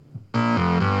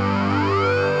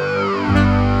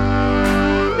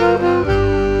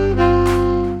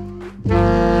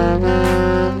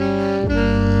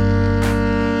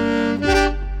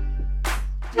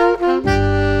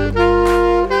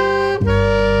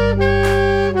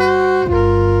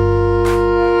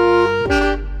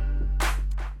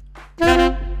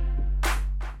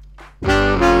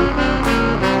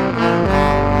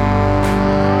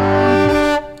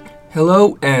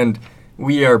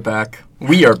are back.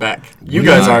 We are back. You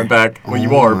guys aren't back. Well,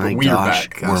 you are, but we are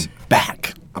back. We're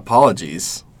back.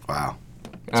 Apologies. Wow.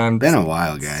 It's been a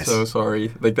while, guys. So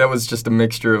sorry. Like, that was just a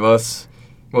mixture of us.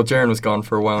 Well, Jaren was gone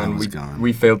for a while, and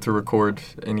we failed to record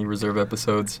any reserve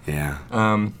episodes. Yeah.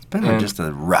 It's been just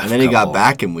a rough And then he got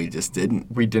back, and we just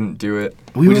didn't. We didn't do it.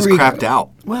 We just crapped out.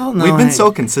 Well, no. We've been so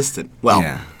consistent.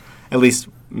 Well, at least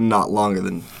not longer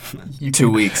than 2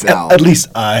 weeks now. At least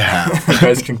I have. You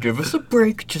guys can give us a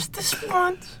break just this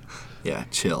once. Yeah,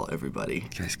 chill, everybody.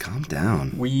 Guys, calm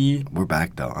down. We're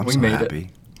back, though. I'm so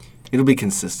happy. It'll be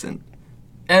consistent.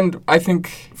 And I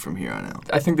think from here on out,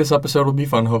 I think this episode will be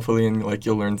fun, hopefully, and like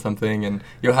you'll learn something and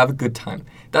you'll have a good time.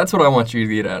 That's what I want you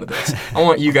to get out of this. I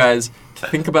want you guys to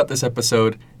think about this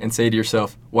episode and say to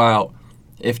yourself, "Wow,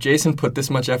 if Jason put this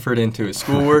much effort into his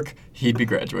schoolwork, he'd be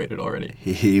graduated already."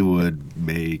 He would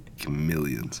make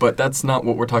millions. But that's not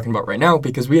what we're talking about right now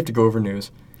because we have to go over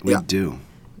news. We do.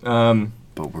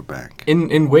 But we're back.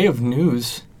 In way of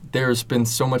news, there's been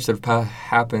so much that have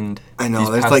happened. I know,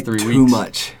 these there's past like 3 too weeks.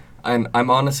 much. And I'm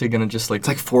honestly going to just like... It's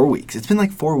like 4 weeks. It's been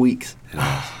like 4 weeks.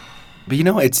 But you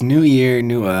know, it's new year,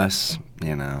 new us,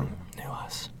 you know. New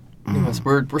us. New us.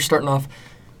 We're starting off...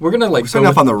 We're going to like... We're starting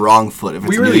off on the wrong foot if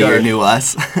it's new year, new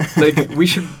us. Like, we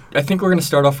should... I think we're going to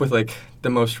start off with like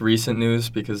the most recent news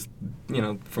because, you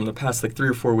know, from the past like 3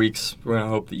 or 4 weeks, we're going to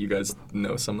hope that you guys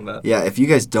know some of that. Yeah, if you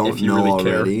guys don't know really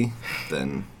already,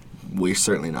 then we're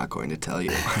certainly not going to tell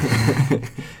you.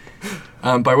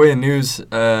 By way of news...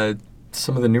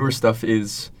 some of the newer stuff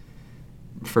is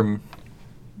from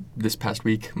this past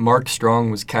week. Mark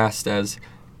Strong was cast as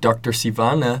Dr.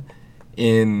 Sivana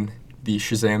in the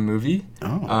Shazam movie.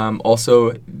 Oh.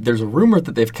 Also, there's a rumor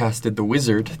that they've casted the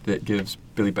wizard that gives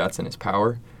Billy Batson his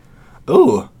power.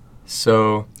 Ooh.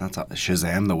 So... That's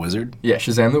Shazam the Wizard? Yeah,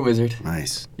 Shazam the Wizard.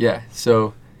 Nice. Yeah,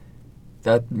 so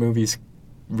that movie's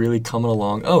really coming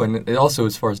along. Oh, and it also,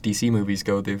 as far as DC movies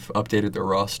go, they've updated their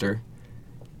roster.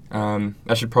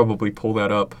 I should probably pull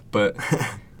that up, but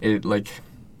it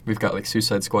we've got like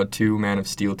Suicide Squad 2, Man of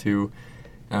Steel 2.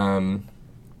 I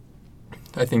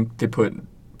think they put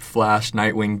Flash,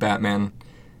 Nightwing, Batman,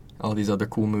 all these other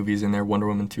cool movies in there. Wonder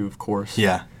Woman 2, of course.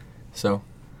 Yeah. So,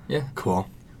 yeah. Cool.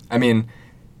 I mean,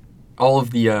 all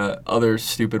of the other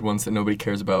stupid ones that nobody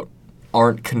cares about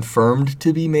aren't confirmed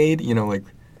to be made. You know, like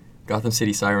Gotham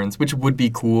City Sirens, which would be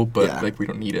cool, but like we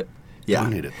don't need it. Yeah. We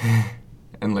don't need it.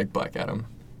 And like Black Adam.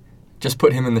 Just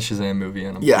put him in the Shazam movie,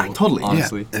 and I'm cool, totally.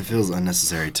 Honestly, it feels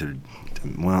unnecessary to.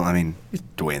 Well, I mean,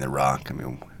 Dwayne the Rock. I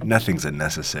mean, nothing's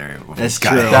unnecessary. That's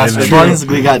true. As long as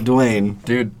we got Dwayne,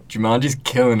 dude, Jumanji's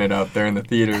killing it out there in the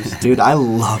theaters. Dude, I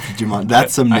loved Jumanji.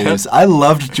 That's some news. I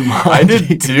loved Jumanji. I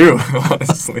did too.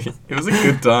 Honestly, it was a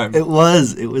good time. It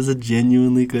was. It was a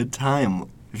genuinely good time.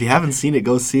 If you haven't seen it,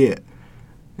 go see it.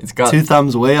 It's got 2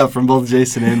 thumbs way up from both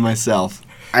Jason and myself.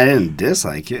 I didn't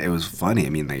dislike it. It was funny. I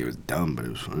mean, like, it was dumb, but it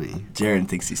was funny. Jaren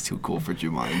thinks he's too cool for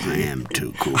Jumanji. I am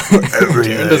too cool for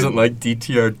everything. Jaren doesn't like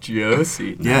DTR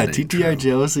Josie. Yeah, DTR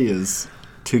Josie is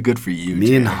too good for you,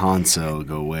 Me Jaren. and Hanso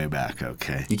go way back,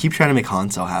 okay? You keep trying to make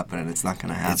Hanso happen, and it's not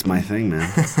going to happen. It's my thing,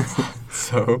 man.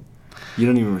 So? You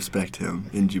don't even respect him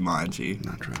in Jumanji.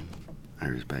 Not true. I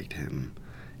respect him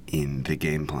in the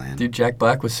game plan. Dude, Jack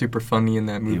Black was super funny in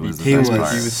that movie. He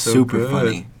was so super good.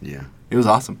 funny. Yeah. It was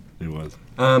awesome. It was.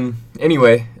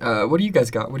 Anyway, what do you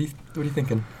guys got? What are you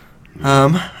thinking?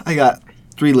 I got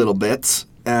 3 little bits.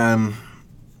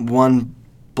 One,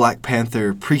 Black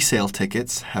Panther pre-sale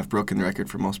tickets have broken the record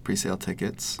for most pre-sale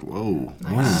tickets. Whoa.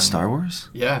 What is it, Star Wars?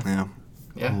 Yeah.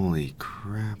 Holy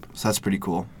crap. So that's pretty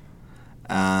cool.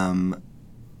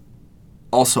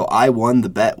 Also, I won the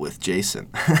bet with Jason.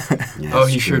 Yeah, oh,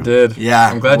 he sure did.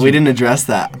 Yeah, I'm glad we didn't address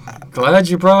that. Glad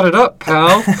you brought it up,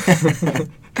 pal.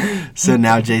 So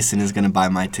now Jason is going to buy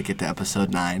my ticket to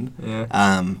episode 9.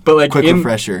 Yeah. But like, quick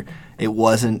refresher, it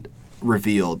wasn't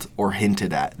revealed or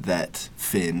hinted at that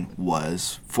Finn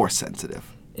was Force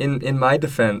sensitive. In my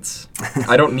defense,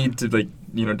 I don't need to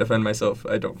defend myself.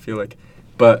 I don't feel like,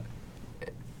 but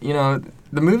the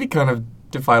movie kind of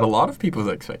defied a lot of people's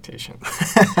expectations.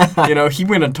 He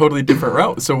went a totally different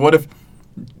route. So what if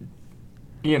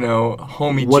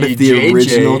homie What if the JJ,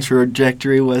 original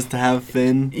trajectory was to have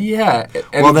Finn? Yeah.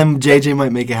 Well, then JJ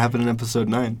might make it happen in episode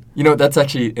 9. That's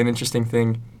actually an interesting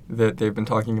thing that they've been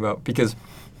talking about because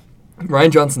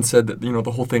Rian Johnson said that,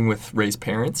 the whole thing with Rey's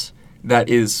parents, that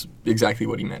is exactly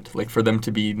what he meant, like for them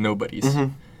to be nobodies.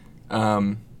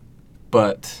 Mm-hmm.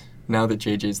 But now that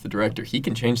JJ's the director, he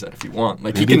can change that if he wants.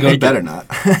 Like, Maybe he can make better it. Not.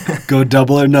 Go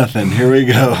double or nothing. Here we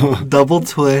go. Double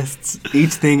twists,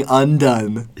 each thing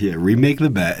undone. Yeah, remake the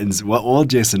bet, and what will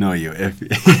Jason owe you if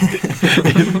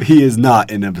he is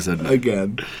not in episode 9?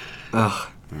 Again. Ugh.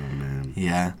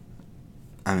 Yeah.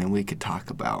 I mean, we could talk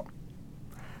about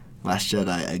Last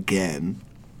Jedi again.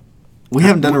 We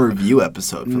haven't done a review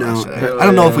episode for No. Last Jedi. I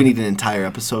don't know if we need an entire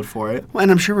episode for it. Well,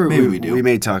 and I'm sure Maybe we do. We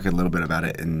may talk a little bit about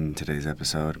it in today's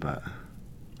episode, but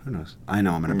who knows? I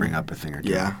know I'm going to bring up a thing or two.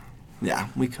 Yeah. Yeah,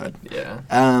 we could. Yeah.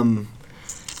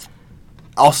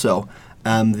 Also,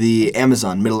 the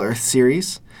Amazon Middle-earth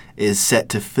series is set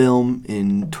to film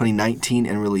in 2019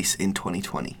 and release in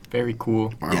 2020. Very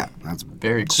cool. Wow, Yeah. that's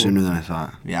Very cool. sooner than I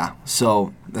thought. Yeah,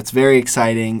 so that's very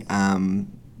exciting.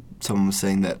 Someone was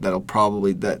saying that that'll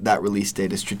probably that release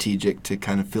date is strategic to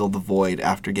kind of fill the void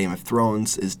after Game of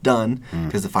Thrones is done,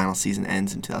 because the final season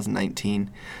ends in 2019.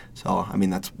 So I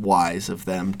mean that's wise of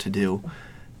them to do.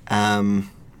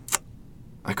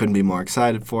 I couldn't be more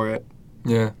excited for it.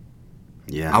 Yeah.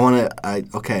 Yeah. I want to.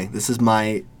 Okay, this is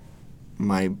my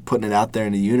putting it out there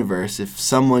in the universe. If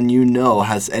someone you know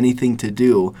has anything to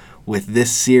do with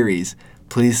this series,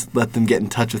 please let them get in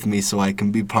touch with me so I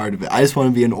can be part of it. I just want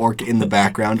to be an orc in the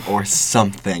background or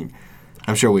something.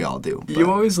 I'm sure we all do.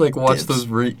 You always like watch dibs. those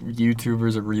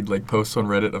YouTubers or read like posts on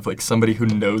Reddit of like somebody who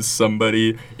knows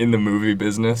somebody in the movie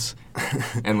business,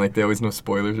 and like they always know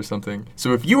spoilers or something.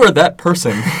 So if you are that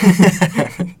person,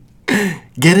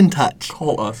 Get in touch.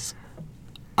 call us.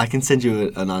 I can send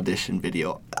you an audition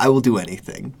video. I will do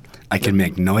anything. I can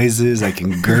make noises. I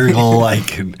can gurgle. I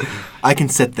can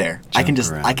sit there. I can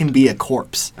Jump around. I can be a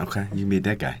corpse Okay, you can be a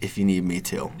dead guy. if you need me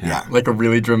to. Yeah. Yeah. Like a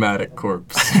really dramatic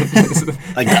corpse.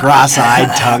 Like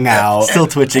cross-eyed, tongue out. Still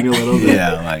twitching a little bit.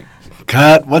 Yeah, like,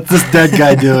 cut. What's this dead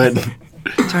guy doing?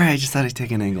 Sorry, I just thought I'd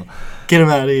take an angle. Get him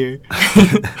out of here.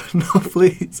 No,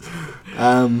 please.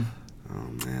 Oh,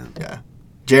 man. Yeah.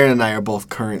 Jared and I are both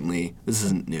currently, this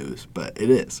isn't news, but it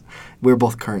is. We're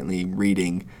both currently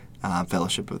reading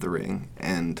Fellowship of the Ring,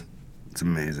 and It's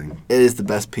amazing. it is the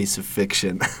best piece of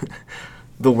fiction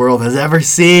the world has ever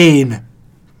seen.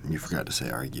 You forgot to say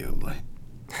arguably.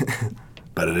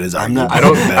 But it is I'm arguably not- I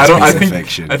don't. the I best don't. I piece think. of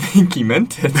fiction. I think he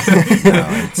meant it. No,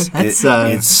 That's,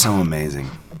 it's so amazing.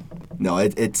 No,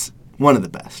 it's one of the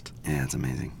best. Yeah, it's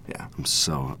amazing. Yeah. I'm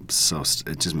so,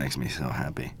 it just makes me so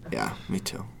happy. Yeah, me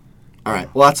too. All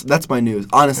right, well, that's my news.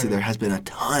 Honestly, there has been a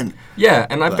ton. Yeah,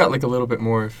 and I've But- got like a little bit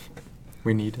more if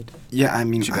we needed. Yeah, I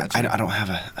mean, What you got, I Jim? don't have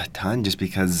a ton just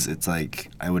because it's like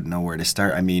I wouldn't know where to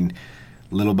start. I mean,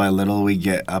 little by little we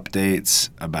get updates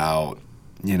about,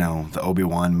 you know, the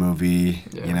Obi-Wan movie,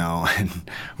 Yeah. you know, and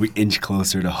we inch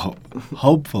closer to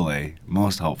hopefully,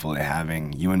 most hopefully,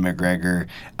 having Ewan McGregor.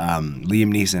 Liam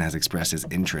Neeson has expressed his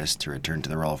interest to return to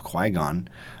the role of Qui-Gon,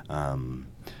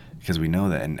 because we know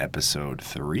that in Episode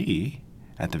 3,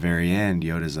 at the very end,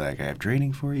 Yoda's like, I have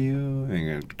training for you, and you're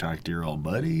going to talk to your old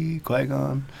buddy,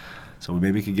 Qui-Gon. So we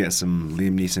maybe could get some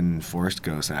Liam Neeson Force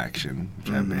Ghost action, which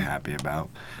I'd be happy about.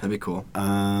 That'd be cool.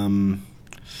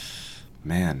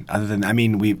 Man, other than, I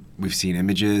mean, we've seen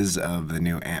images of the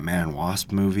new Ant-Man and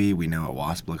Wasp movie. We know what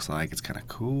Wasp looks like. It's kind of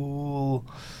cool.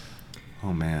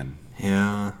 Oh, man.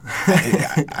 Yeah.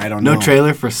 I don't know. No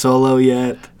trailer for Solo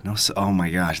yet. No, oh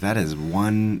my gosh, that is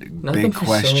one Nothing big for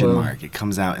question Solo. mark. It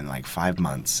comes out in like 5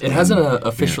 months. It has an and-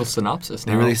 official yeah. synopsis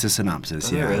They now. released a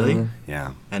synopsis. Oh, Yeah, really?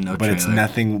 Yeah, And no but it's trailer.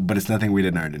 nothing. But it's nothing we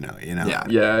didn't already know. You know. Yeah.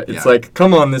 Yeah, it's Yeah. like,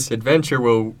 come on this adventure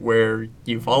where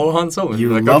you follow Han Solo. And You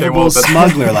you're like, lovable okay, well, that's,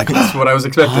 smuggler. Like that's what I was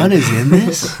expecting. Han is in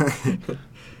this.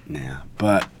 Yeah,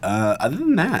 but other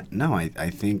than that, no. I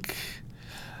think.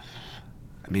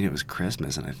 I mean, it was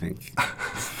Christmas, and I think.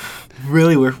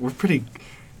 Really, we're pretty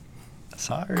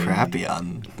Sorry. crappy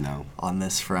No. on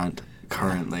this front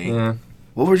currently. Yeah.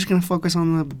 Well, we're just gonna focus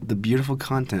on the beautiful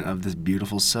content of this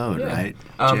beautiful sode, Yeah. right,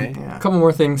 Jay? Yeah. A couple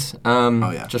more things.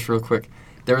 yeah. Just real quick.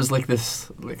 There was like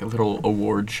this, like a little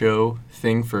award show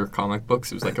thing for comic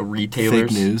books. It was like a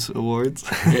retailer's. Fake news awards.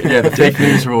 Yeah, the fake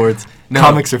news awards. No,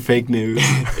 Comics are fake news.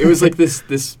 it was like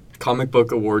this comic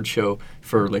book award show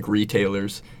for like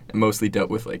retailers, and mostly dealt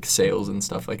with like sales and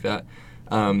stuff like that.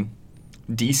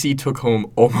 DC took home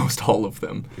almost all of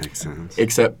them, Makes sense.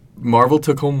 except Marvel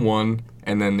took home one,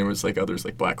 and then there was like others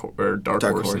like Dark Dark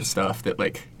Horse and Horse. stuff that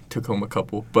like took home a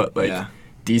couple, but like Yeah.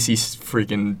 DC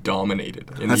freaking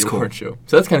dominated in That's the cool. award show,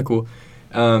 so that's kind of cool.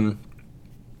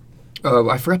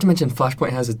 I forgot to mention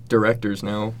Flashpoint has its directors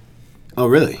now. Oh,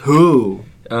 really? Who?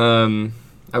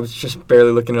 I was just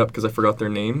barely looking it up because I forgot their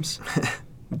names.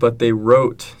 But they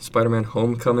wrote Spider-Man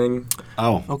Homecoming,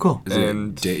 Oh. Oh, cool. Is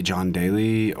and- it John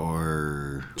Daly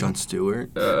or Jon Stewart.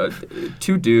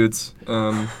 two dudes.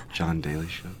 John Daly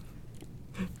show?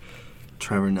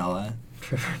 Trevor Noah.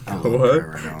 Oh, What?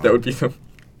 Trevor Noah. That would be the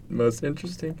most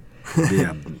interesting.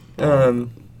 Yeah.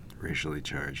 Um, Racially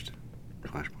charged.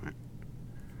 Flashpoint.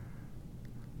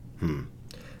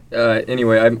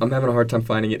 Anyway, I'm having a hard time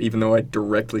finding it, even though I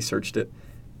directly searched it.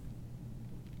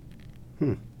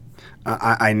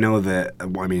 I know that. I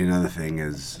mean, another thing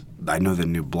is I know the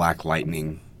new Black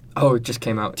Lightning Oh, it just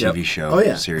came out. TV show Oh,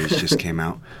 yeah. series just came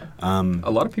out. A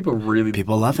lot of people really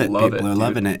People love it. People are dude.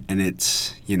 loving it, and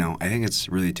it's I think it's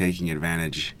really taking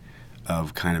advantage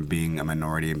of kind of being a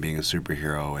minority and being a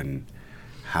superhero, and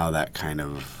how that kind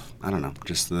of I don't know,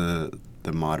 just the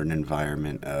modern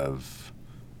environment of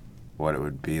what it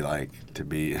would be like to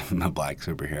be a black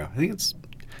superhero. I think it's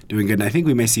doing good, and I think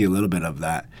we may see a little bit of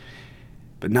that,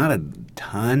 but not a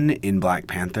ton in Black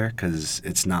Panther because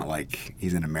it's not like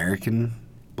he's an American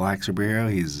black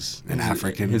superhero. He's an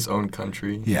African. His own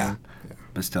country. Yeah.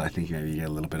 But still, I think maybe you get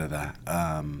a little bit of that.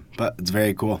 But it's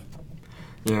very cool.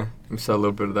 Yeah, we saw a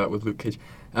little bit of that with Luke Cage.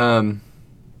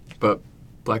 But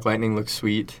Black Lightning looks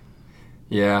sweet.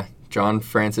 Yeah, John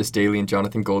Francis Daly and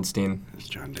Jonathan Goldstein It's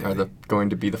John are Daly. going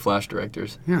to be the Flash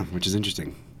directors, Yeah, which is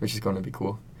interesting. which is going to be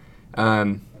cool.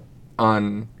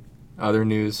 On other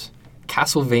news,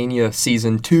 Castlevania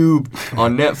Season 2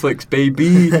 on Netflix,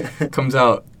 baby, comes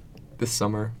out this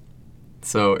summer.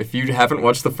 So if you haven't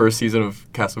watched the first season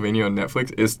of Castlevania on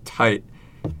Netflix, it's tight.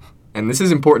 And this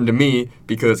is important to me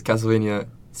because Castlevania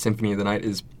Symphony of the Night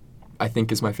I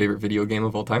think is my favorite video game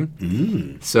of all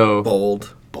time. So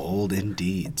Bold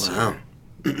indeed. sir. Wow.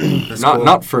 That's cool.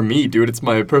 not for me, dude. It's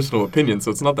my personal opinion,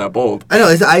 so it's not that bold. I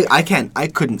know. I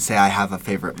couldn't say I have a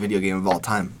favorite video game of all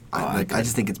time. I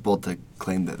just think it's bold to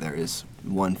claim that there is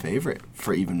one favorite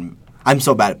for even. I'm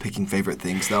so bad at picking favorite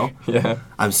things, though. Yeah.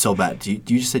 I'm so bad. You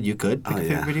just said you could pick a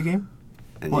favorite video game?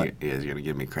 And What? you guys are gonna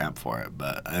give me crap for it,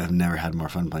 but I've never had more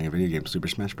fun playing a video game. Super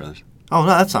Smash Brothers. Oh no,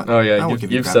 that's not. Oh I yeah, won't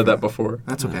give you you've crap said for that before.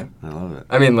 That's okay. I love it.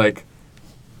 I mean, like,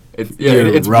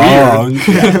 it's wrong. weird.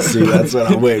 Yeah, see, that's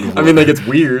what I'm waiting for. I mean, like, it's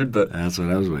weird, but That's what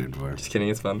I was waiting for. just kidding.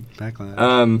 It's fun.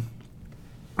 Backlash.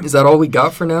 Is that all we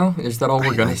got for now? Is that all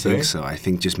we're gonna I say? think so. I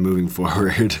think just moving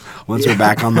forward, once we're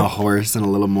back on the horse and a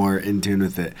little more in tune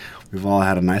with it, we've all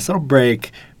had a nice little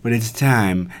break, but it's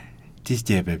time to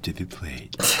step up to the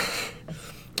plate.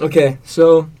 Okay,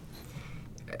 so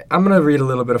I'm gonna read a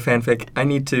little bit of fanfic. I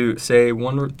need to say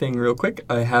one thing real quick.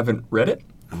 I haven't read it.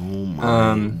 Oh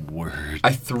my word.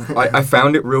 I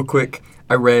found it real quick.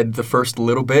 I read the first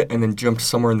little bit and then jumped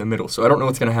somewhere in the middle. So I don't know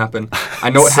what's gonna happen. I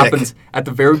know it Sick. happens at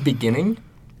the very beginning.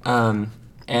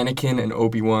 Anakin and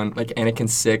Obi-Wan, like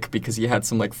Anakin's sick because he had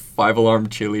some like 5-alarm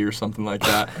chili or something like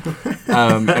that.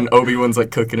 And Obi-Wan's like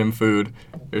cooking him food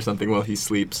or something while he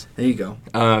sleeps. There you go.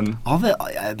 All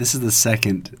that. This is the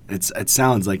second. It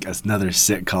sounds like another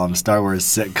sitcom, Star Wars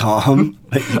sitcom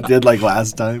that you did like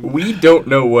last time. We don't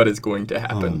know what is going to Oh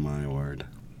happen. my word.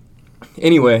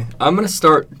 Anyway, I'm going to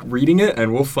start reading it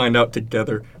and we'll find out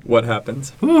together what happens.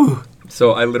 Whew.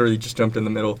 So I literally just jumped in the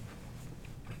middle.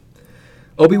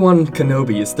 Obi-Wan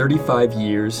Kenobi is 35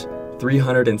 years,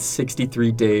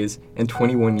 363 days, and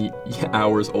 21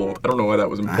 hours old. I don't know why that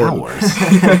was important.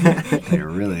 Hours. They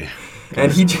really.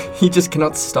 And he just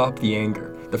cannot stop the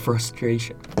anger, the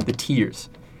frustration, the tears.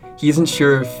 He isn't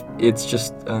sure if it's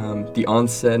just the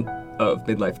onset of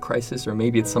midlife crisis or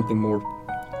maybe it's something more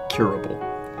curable.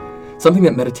 Something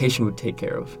that meditation would take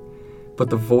care of.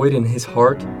 But the void in his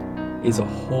heart is a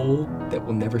hole that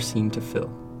will never seem to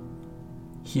fill.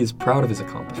 He is proud of his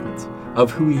accomplishments,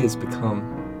 of who he has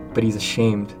become, but he's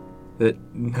ashamed that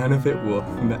none of it will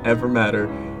ever matter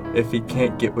if he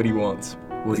can't get what he wants,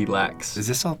 what he lacks. Is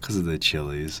this all because of the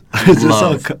chilies? Is this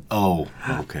all? Love. Oh,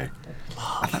 okay.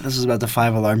 I thought this was about the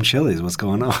 5-alarm chilies. What's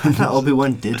going on? I thought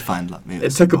Obi-Wan did find love. Maybe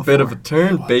It took a bit of a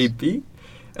turn, was. baby.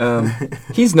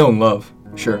 He's known love,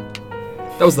 sure.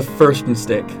 That was the first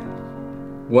mistake.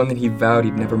 One that he vowed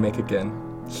he'd never make again.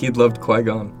 He had loved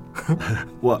Qui-Gon.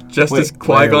 What? Just as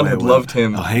Qui-Gon had loved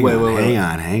him. Oh, hang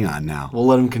on now. We'll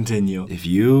let him continue. If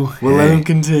you, We'll let him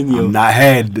continue. I'm not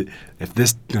head. If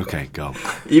this, okay, go.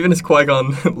 Even as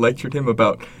Qui-Gon lectured him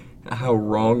about how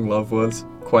wrong love was,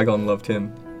 Qui-Gon loved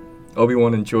him.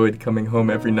 Obi-Wan enjoyed coming home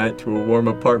every night to a warm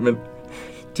apartment,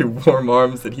 to warm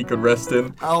arms that he could rest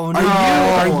in. Oh no!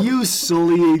 Are you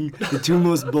sullying the two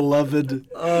most beloved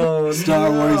Oh,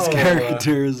 Star Wars no.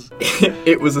 characters?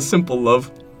 It was a simple love,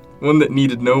 one that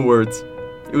needed no words.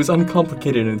 It was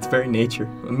uncomplicated in its very nature,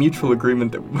 a mutual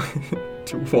agreement that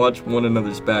to watch one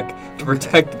another's back, to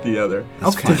protect the other,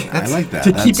 Okay, I like that.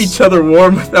 to keep each other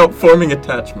warm without forming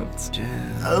attachments.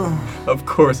 Oh. Of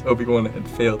course, Obi-Wan had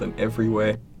failed in every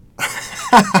way.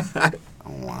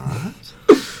 What?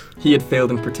 He had failed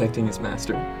in protecting his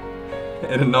master,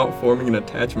 and in not forming an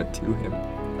attachment to him.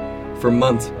 For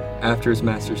months after his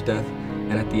master's death,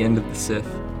 and at the end of the Sith,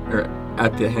 or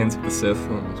at the hands of the Sith, it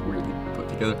was weirdly put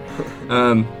together,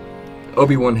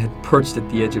 Obi-Wan had perched at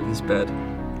the edge of his bed,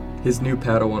 his new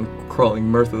Padawan crawling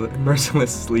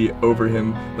mercilessly over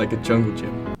him like a jungle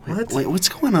gym. What? Wait, what's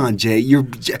going on, Jay?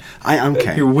 I'm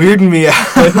okay. You're weirding me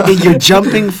out. You're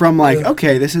jumping from like,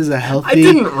 okay, this is a healthy, I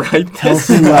didn't write this.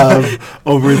 healthy love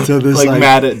over to this like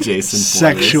mad at Jason.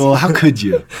 sexual. How could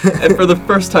you? And for the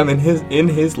first time in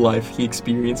his life, he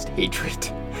experienced hatred.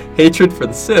 Hatred for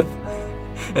the Sith,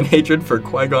 and hatred for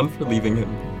Qui-Gon for leaving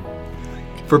him.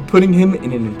 For putting him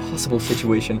in an impossible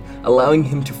situation, allowing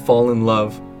him to fall in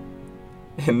love,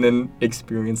 and then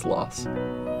experience loss.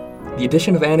 The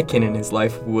addition of Anakin in his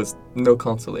life was no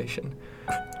consolation.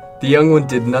 The young one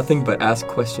did nothing but ask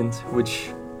questions,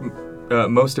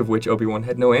 most of which Obi-Wan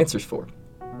had no answers for.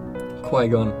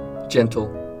 Qui-Gon, gentle,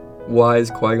 wise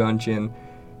Qui-Gon Jinn,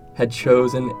 had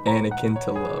chosen Anakin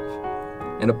to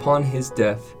love, and upon his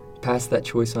death, passed that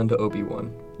choice on to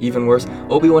Obi-Wan. Even worse,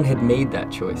 Obi-Wan had made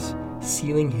that choice,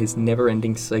 sealing his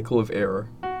never-ending cycle of error.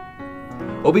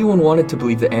 Obi-Wan wanted to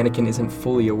believe that Anakin isn't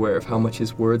fully aware of how much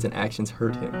his words and actions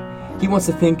hurt him. He wants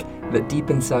to think that deep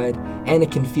inside,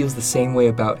 Anakin feels the same way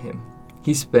about him.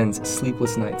 He spends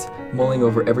sleepless nights mulling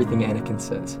over everything Anakin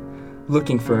says,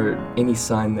 looking for any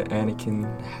sign that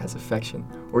Anakin has affection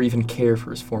or even care for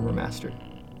his former master.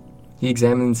 He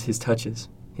examines his touches,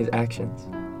 his actions,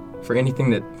 for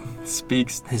anything that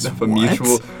speaks of a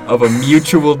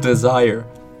mutual desire.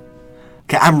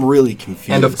 Okay, I'm really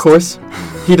confused. And of course,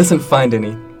 he doesn't find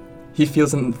any. He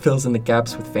fills in the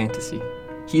gaps with fantasy.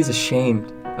 He is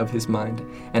ashamed of his mind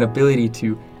and ability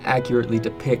to accurately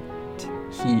depict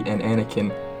he and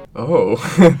Anakin. Oh,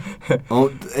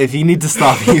 if you need to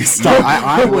stop, you stop.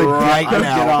 I would right get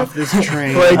now. off this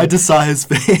train. Like- I just saw his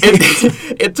face.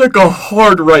 it took a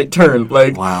hard right turn.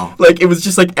 Like, Wow. Like it was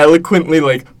just like eloquently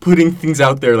like putting things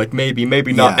out there. Like maybe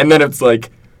not, Yeah. and then it's like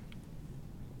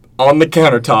on the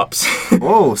countertops.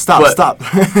 Whoa! Stop! But- Stop!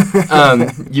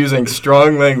 Using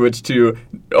strong language to.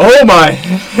 Oh my!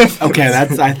 Okay,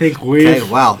 that's. I think we. Okay.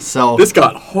 Wow. So This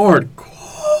got hardcore.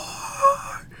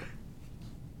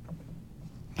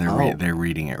 They're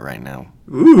reading it right now.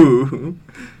 Ooh.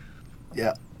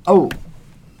 yeah. Oh.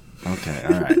 Okay,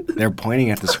 all right. They're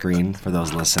pointing at the screen for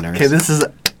those listeners. Okay. This is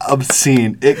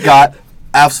obscene. It got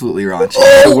absolutely raunchy.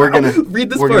 Oh! So we're gonna Read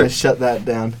this We're gonna part. shut that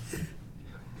down.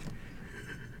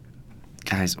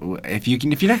 Guys, if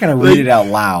you're not gonna read it out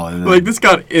loud, then, Like this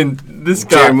got.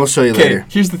 Jeremy, we'll show you Okay, later.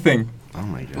 here's the thing. oh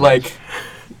my god, Like,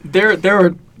 there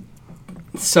are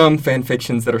some fan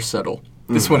fictions that are subtle.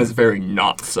 This one is very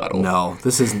not subtle. No,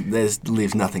 this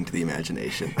leaves nothing to the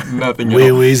imagination. Nothing at wee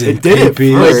all. wees and It did it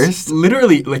pee-pees. Like, first.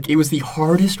 literally, like, it was the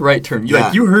hardest right turn. Yeah.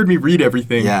 Like, you heard me read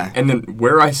everything, Yeah. and then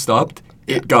where I stopped,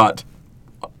 it got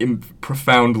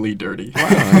profoundly dirty. Wow,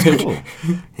 that's cool.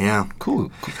 Yeah.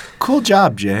 Cool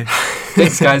job, Jay.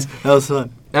 Thanks, guys. That was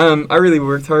fun. I really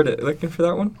worked hard at looking for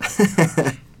that one.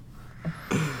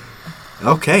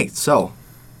 Okay, so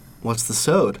what's the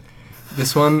sode?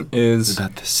 This one is...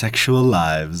 About the sexual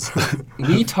lives.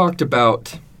 We talked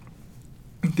about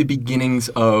the beginnings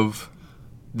of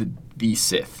the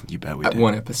Sith. You bet we at did.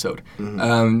 one episode.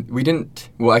 We didn't...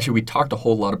 Well, actually, we talked a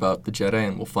whole lot about the Jedi,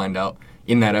 and we'll find out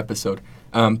in that episode.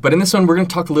 But in this one, we're going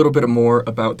to talk a little bit more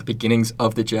about the beginnings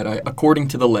of the Jedi, according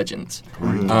to the legends.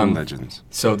 Legends.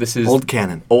 So this is... Old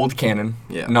canon. Old canon,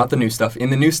 Yeah. not the new stuff. In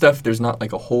the new stuff, there's not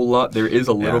like a whole lot. There is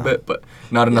a little Yeah. bit, but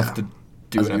not enough Yeah. to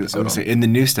do an I was episode gonna on. say, in the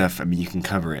new stuff, I mean, you can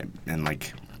cover it in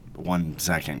like 1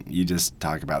 second. You just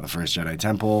talk about the first Jedi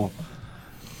Temple,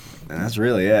 and that's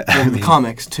really it. I And the mean-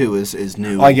 comics too is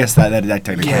new. Well, I guess that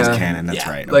technically is Yeah. canon. That's Yeah.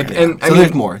 right. Like, okay. and I So mean,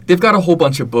 there's more. They've got a whole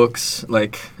bunch of books,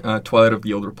 like Twilight of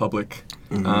the Old Republic,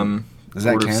 Is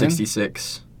that Order of canon?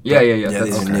 66. Yeah. Yeah, That's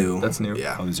these are okay. new. That's new.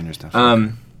 Yeah. Oh, these are new stuff.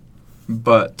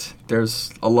 But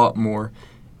there's a lot more.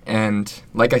 And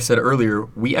like I said earlier,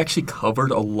 we actually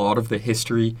covered a lot of the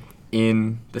history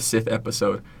in the Sith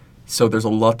episode. So there's a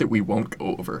lot that we won't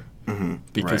go over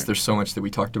because Right. there's so much that we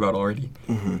talked about already.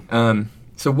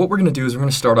 So what we're going to do is we're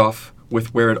going to start off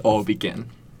with where it all began.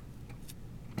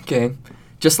 Okay.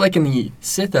 Just like in the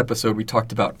Sith episode, we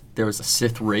talked about there was a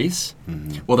Sith race.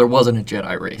 Well, there wasn't a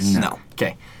Jedi race. No.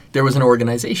 Okay. There was an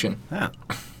organization. Yeah.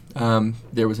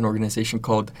 There was an organization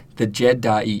called the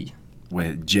Jedi.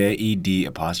 With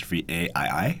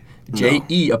JED''AII?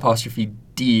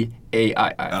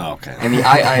 JE''DAII. Oh, okay. And the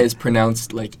II is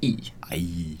pronounced like E.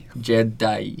 Aye.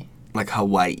 Jedi. Like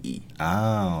Hawaii.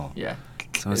 Oh. Yeah.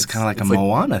 So it's kind of like a it's like-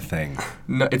 Moana thing.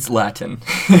 No, it's Latin.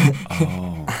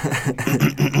 Oh.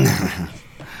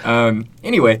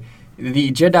 Anyway,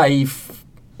 the Jedi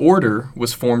order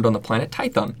was formed on the planet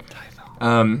Tython.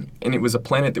 And it was a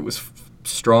planet that was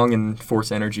strong in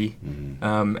force energy,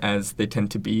 as they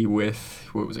tend to be with,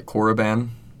 what was it, Korriban?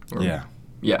 Or, Yeah.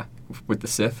 Yeah, with the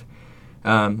Sith.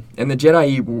 And the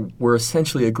Jedi were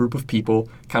essentially a group of people,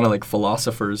 kind of like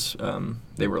philosophers.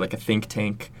 They were like a think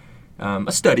tank,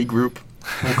 a study group,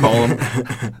 we'll call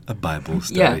them. A Bible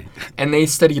study. Yeah, and they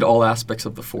studied all aspects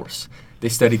of the Force. They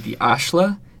studied the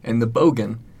Ashla and the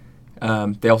Bogan.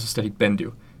 They also studied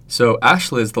Bendu. So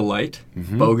Ashla is the light,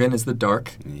 Bogan is the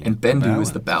dark, Yeah, and Bendu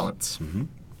is the balance.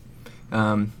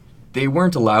 They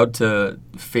weren't allowed to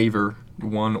favor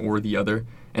one or the other,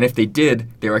 and if they did,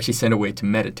 they were actually sent away to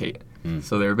meditate.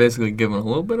 So they were basically given a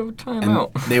little bit of a time And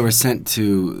out. they were sent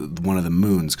to one of the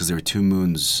moons because there were 2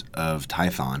 moons of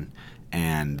Tython,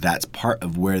 and that's part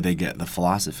of where they get the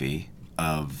philosophy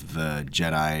of the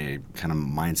Jedi kind of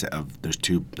mindset of there's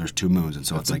two moons, and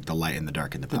so it's like the light and the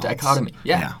dark and the The balance. dichotomy,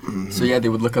 yeah. So yeah, they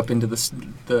would look up into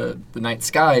the night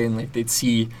sky, and like they'd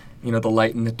see, the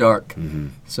light and the dark.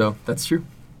 So that's true.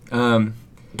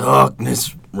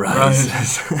 Darkness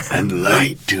rises. And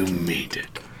light to meet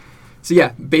it. So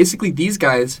yeah, basically these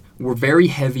guys were very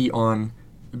heavy on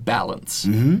balance.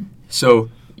 So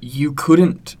you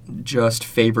couldn't just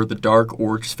favor the dark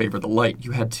or just favor the light.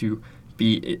 You had to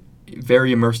be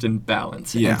very immersed in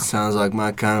balance. Yeah. Sounds like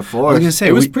my kind of I Force. was gonna say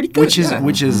It was pretty good, which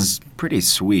yeah. is pretty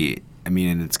sweet. I mean,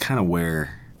 and it's kind of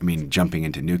where jumping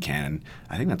into new canon,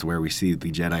 I think that's where we see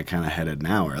the Jedi kind of headed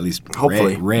now, or at least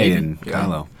Hopefully. Rey Maybe. and Yeah.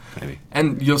 Kylo, maybe.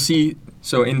 And you'll see,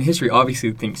 so in history,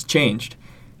 obviously things changed.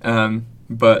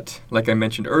 But like I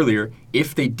mentioned earlier,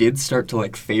 if they did start to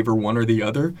like favor one or the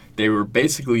other, they were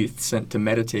basically sent to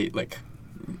meditate like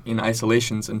in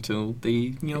isolations until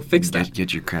they, fixed that.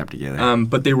 Get your crap together.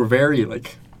 But they were very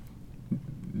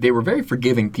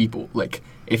forgiving people. Like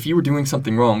if you were doing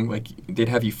something wrong, like they'd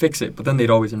have you fix it, but then they'd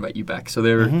always invite you back. So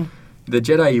the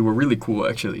Jedi were really cool,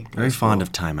 actually. Very fond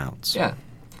of timeouts. Yeah.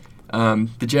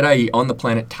 The Jedi on the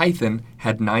planet Tython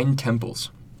had 9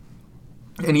 temples.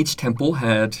 And each temple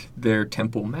had their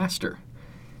temple master.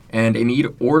 And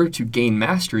in order to gain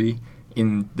mastery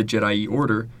in the Jedi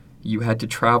order, you had to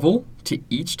travel to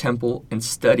each temple and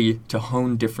study to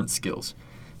hone different skills.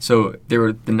 So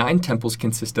the 9 temples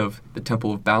consist of the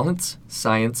Temple of Balance,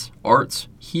 Science, Arts,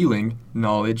 Healing,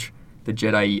 Knowledge, the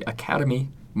Jedi Academy,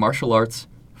 Martial Arts,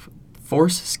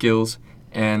 Force Skills,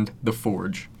 and the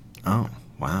Forge. Oh,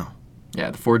 wow.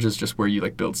 Yeah, the Forge is just where you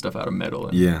like build stuff out of metal,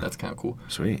 and Yeah. that's kind of cool.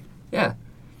 Sweet. Yeah.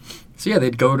 So yeah,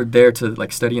 they'd go there to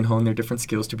like study and hone their different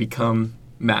skills to become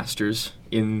masters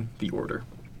in the order.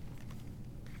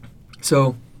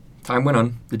 So time went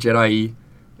on. The Jedi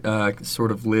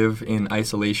sort of live in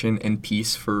isolation and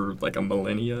peace for like a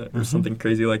millennia or something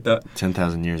crazy like that.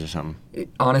 10,000 years or something.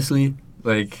 Honestly,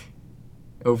 like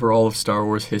over all of Star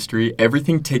Wars history,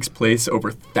 everything takes place over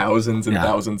thousands and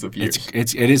thousands of years.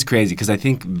 It is crazy because I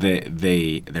think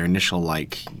their initial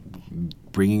like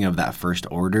bringing of that first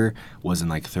order was in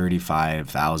like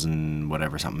 35,000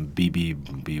 whatever something BBY.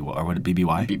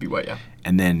 BBY, yeah.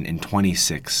 And then in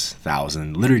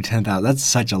 26,000, literally 10,000. That's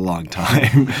such a long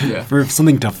time Yeah. for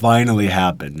something to finally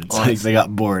happen. It's like Honestly. they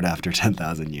got bored after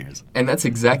 10,000 years. And that's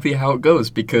exactly how it goes,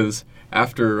 because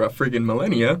after a friggin'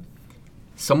 millennia,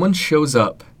 someone shows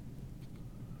up,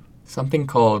 something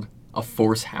called a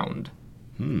Force Hound.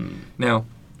 Now,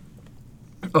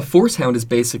 a Force Hound is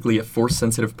basically a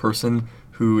Force-sensitive person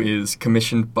who is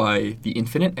commissioned by the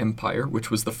Infinite Empire, which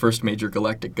was the first major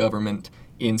galactic government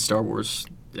in Star Wars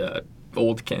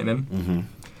old canon.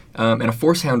 And a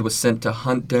Force Hound was sent to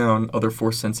hunt down other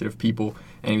Force-sensitive people,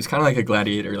 and he was kind of like a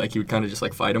gladiator, like he would kind of just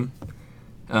like fight them.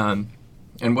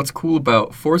 And what's cool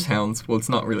about Force Hounds, well, it's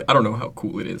not really, I don't know how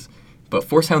cool it is, but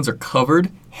Force Hounds are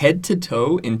covered head to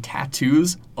toe in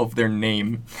tattoos of their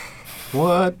name.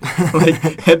 What?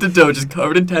 Like head to toe, just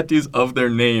covered in tattoos of their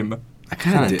name. I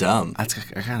kind Kinda of dumb. I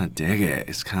kind of dig it.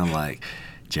 It's kind of like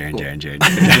Jaren.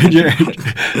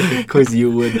 Of course you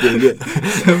would dig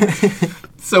it.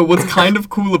 So what's kind of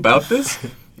cool about this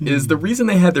is the reason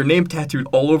they had their name tattooed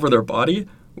all over their body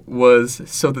was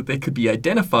so that they could be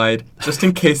identified just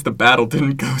in case the battle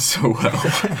didn't go so well.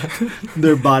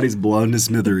 Their body's blown to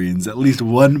smithereens. At least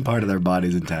one part of their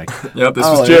body's intact. Yep, this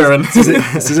was Jaren.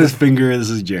 This is his finger. This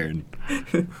is Jaren.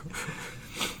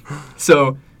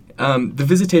 So the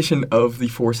visitation of the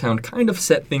Force Hound kind of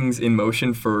set things in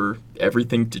motion for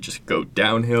everything to just go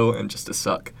downhill and just to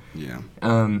suck. Yeah.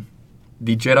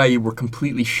 The Jedi were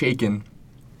completely shaken,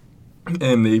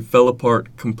 and they fell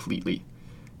apart completely.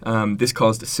 This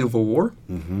caused a civil war,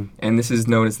 and this is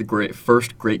known as the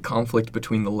first great conflict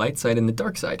between the light side and the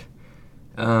dark side.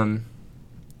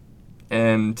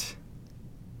 And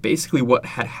basically what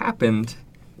had happened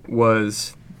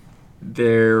was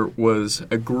there was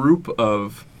a group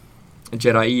of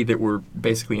Jedi that were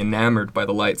basically enamored by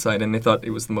the light side, and they thought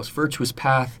it was the most virtuous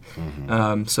path.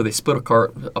 So they split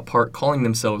apart, calling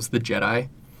themselves the Jedi,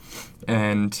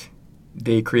 and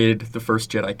they created the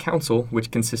first Jedi Council, which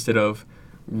consisted of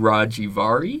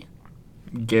Rajivari,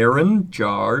 Garen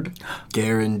Jard,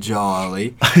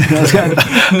 Jolly.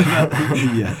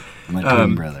 Yeah, my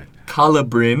twin brother.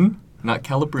 Calibrin, not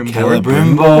Calibrimbor.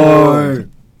 Celebrimbor.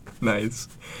 Nice.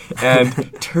 And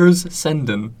Terz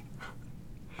Senden.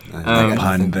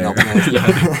 Pun there.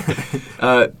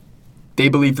 They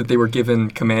believed that they were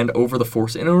given command over the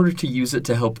Force in order to use it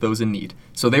to help those in need.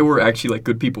 So they were actually like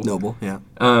good people. Noble, yeah.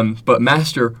 But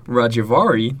Master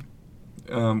Rajivari,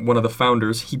 one of the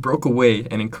founders, he broke away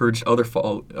and encouraged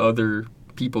other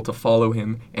people to follow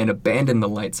him and abandon the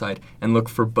light side and look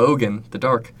for Bogan, the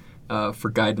dark, for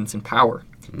guidance and power.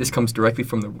 This comes directly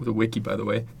from the wiki, by the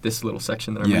way, this little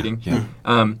section that I'm reading. Yeah.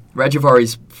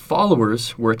 Rajivari's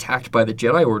followers were attacked by the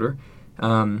Jedi Order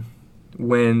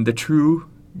when the true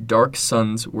dark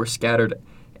sons were scattered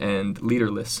and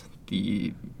leaderless.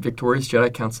 The victorious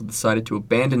Jedi Council decided to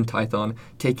abandon Tython,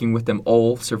 taking with them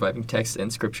all surviving texts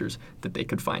and scriptures that they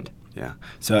could find. Yeah.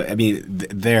 So, I mean,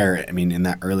 in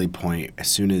that early point, as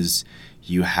soon as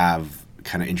you have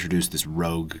kind of introduced this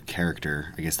rogue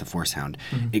character, I guess the Force Hound,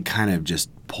 it kind of just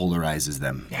polarizes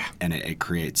them. Yeah. And it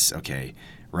creates, okay,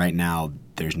 right now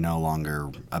there's no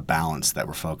longer a balance that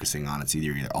we're focusing on. It's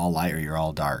either you're all light or you're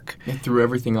all dark. It threw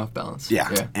everything off balance. Yeah.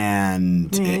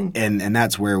 And and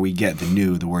that's where we get the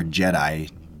word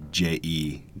Jedi,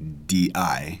 Jedi,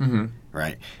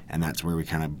 right? And that's where we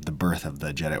kind of, the birth of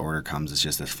the Jedi Order comes. It's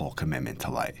just this full commitment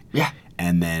to light. Yeah.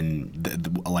 And then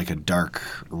like a dark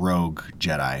rogue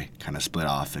Jedi kind of split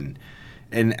off, and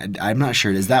I'm not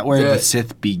sure. Is that where the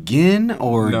Sith begin,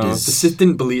 or no? does The Sith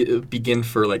didn't begin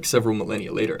for like several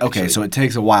millennia later. Okay, actually. so it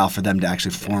takes a while for them to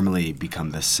actually formally become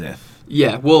the Sith.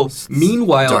 Yeah. Well,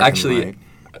 meanwhile, dark and actually, light.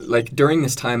 like during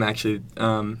this time, actually,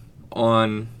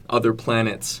 on other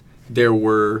planets, there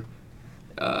were,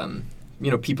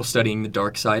 people studying the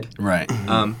dark side. Right.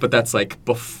 But that's like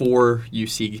before you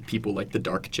see people like the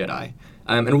Dark Jedi.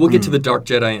 And we'll get to the Dark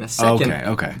Jedi in a second.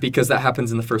 Okay. Because that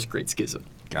happens in the first Great Schism.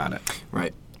 Got it.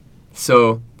 Right.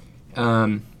 So,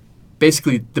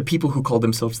 basically, the people who called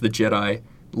themselves the Jedi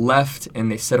left and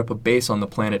they set up a base on the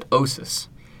planet Ossus.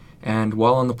 And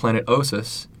while on the planet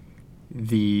Ossus,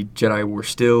 the Jedi were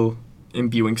still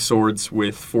imbuing swords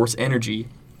with Force energy,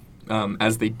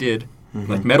 as they did.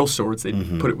 Like metal swords,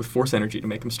 they'd put it with Force energy to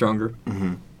make them stronger.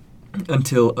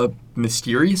 Until a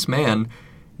mysterious man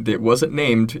that wasn't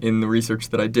named in the research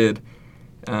that I did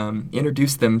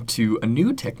introduced them to a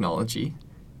new technology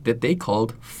that they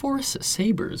called Force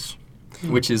sabers,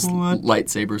 which is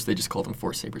lightsabers. They just called them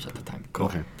Force sabers at the time. Cool.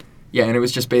 Okay. Yeah, and it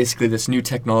was just basically this new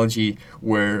technology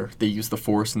where they used the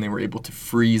Force and they were able to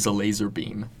freeze a laser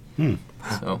beam.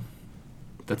 So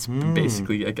that's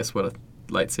basically, I guess, what a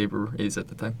lightsaber is at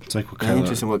the time. It's like what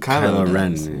Interesting. What Kylo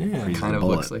Ren does. Yeah. It kind of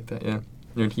looks like that, yeah.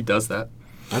 And he does that.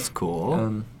 That's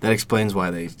cool. That explains why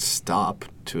they stop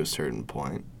to a certain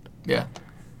point. Yeah.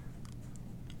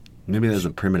 Maybe those are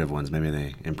primitive ones. Maybe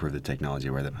they improve the technology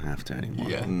where they don't have to anymore.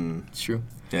 Yeah, it's true.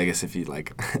 Yeah, I guess if you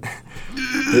like,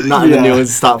 not the new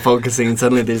ones stop focusing and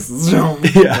suddenly they just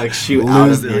like shoot out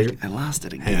of your I lost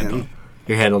it handle. again.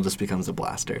 Your handle just becomes a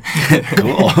blaster.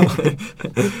 Cool.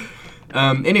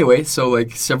 Anyway, so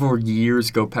like several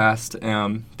years go past.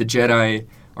 The Jedi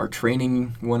are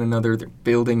training one another. They're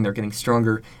building. They're getting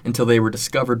stronger until they were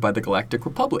discovered by the Galactic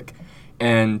Republic,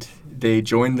 and they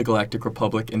joined the Galactic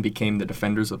Republic and became the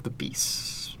defenders of the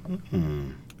peace. So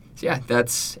yeah,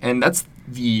 that's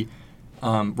the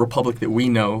Republic that we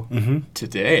know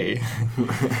today,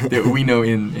 that we know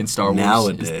in Star Wars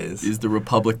Nowadays is the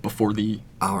Republic before the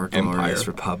Our Empire. glorious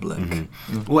republic.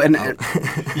 Well, and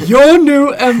your new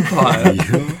empire.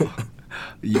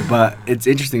 but it's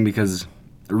interesting because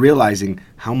realizing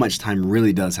how much time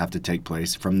really does have to take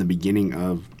place from the beginning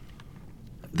of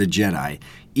the Jedi,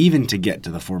 even to get to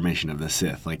the formation of the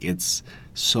Sith. Like, it's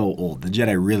so old. The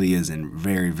Jedi really is in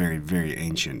very, very, very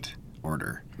ancient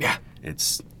order. Yeah.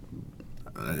 It's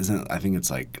I think it's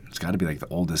got to be like the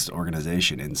oldest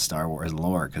organization in Star Wars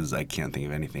lore, because I can't think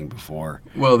of anything before.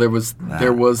 Well, there was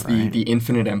right? the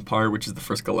Infinite Empire, which is the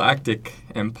first galactic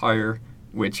empire,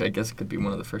 which I guess could be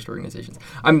one of the first organizations.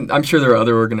 I'm sure there are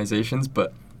other organizations,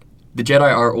 but the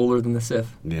Jedi are older than the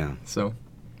Sith. Yeah. So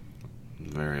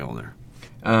Very older.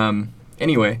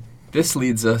 Anyway, this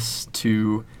leads us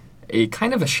to a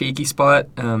kind of a shaky spot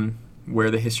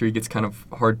where the history gets kind of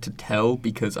hard to tell,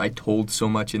 because I told so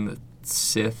much in the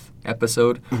Sith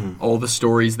episode, all the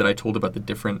stories that I told about the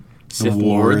different Sith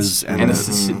wars lords and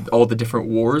and all the different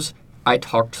wars. I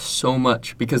talked so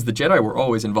much because the Jedi were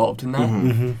always involved in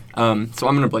that. So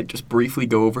I'm gonna just briefly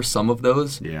go over some of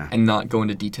those and not go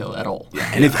into detail at all.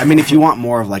 Yeah. And if you want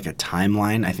more of like a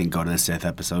timeline, I think go to the Sith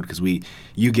episode because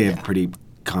you gave pretty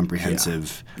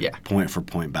comprehensive point for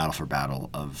point, battle for battle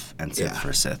of and Sith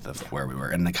for Sith of where we were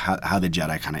and like how the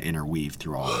Jedi kind of interweave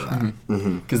through all of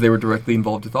that. Because they were directly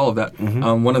involved with all of that.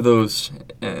 One of those,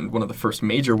 and one of the first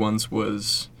major ones,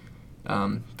 was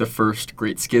the first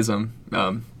Great Schism.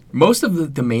 Most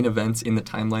of the main events in the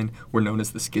timeline were known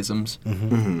as the schisms,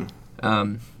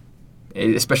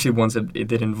 especially ones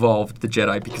that involved the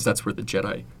Jedi, because that's where the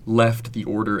Jedi left the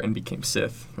Order and became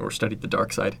Sith, or studied the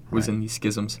dark side, was in these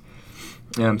schisms.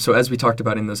 So as we talked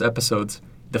about in those episodes,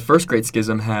 the first Great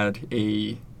Schism had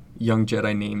a young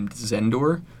Jedi named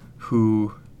Zendor,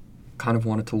 who kind of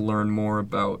wanted to learn more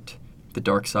about the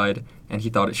dark side, and he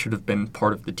thought it should have been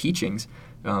part of the teachings.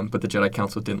 But the Jedi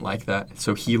Council didn't like that,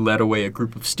 so he led away a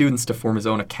group of students to form his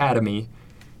own academy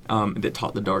that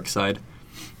taught the dark side.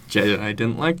 Jedi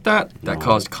didn't like that. That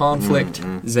caused conflict.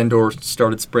 Zendor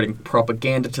started spreading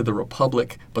propaganda to the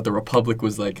Republic, but the Republic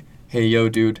was like, hey, yo,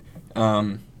 dude,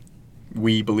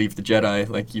 we believe the Jedi,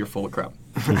 like, you're full of crap.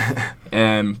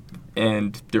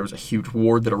 And there was a huge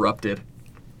war that erupted.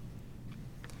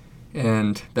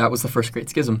 And that was the first Great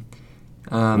Schism.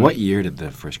 What year did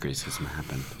the first Great Schism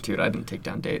happen? Dude, I didn't take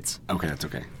down dates. Okay, that's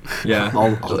okay. Yeah.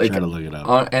 I'll try to look it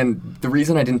up. And the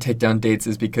reason I didn't take down dates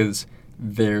is because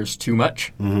there's too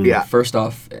much. Yeah. First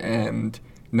off, and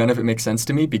none of it makes sense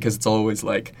to me because it's always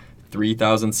like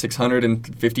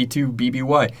 3,652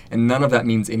 BBY, and none of that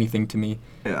means anything to me.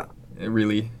 Yeah. It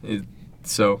really is.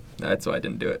 So that's why I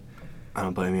didn't do it. I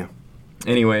don't blame you.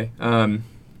 Anyway,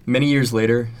 many years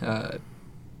later, a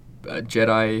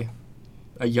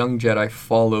young Jedi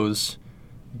follows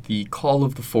the call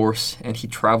of the Force, and he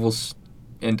travels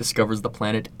and discovers the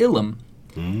planet Ilum.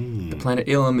 The planet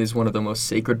Ilum is one of the most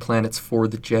sacred planets for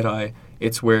the Jedi.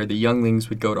 It's where the younglings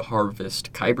would go to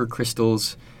harvest kyber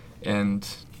crystals and,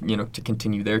 to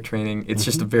continue their training. It's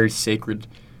just a very sacred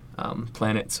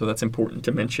planet, so that's important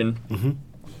to mention.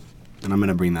 And I'm going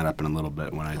to bring that up in a little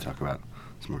bit when I talk about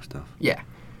some more stuff. Yeah.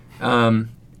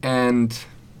 And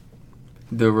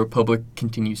the Republic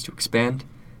continues to expand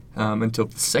until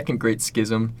the Second Great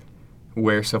Schism,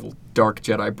 where several dark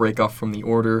Jedi break off from the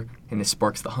Order, and this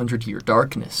sparks the 100-Year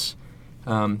Darkness.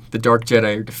 The Dark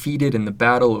Jedi are defeated in the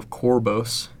Battle of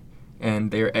Korbos,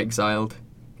 and they are exiled.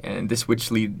 And this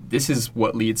is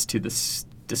what leads to the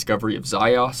discovery of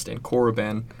Ziost and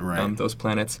Korriban, those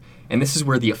planets. And this is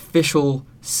where the official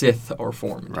Sith are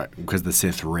formed. Right, because the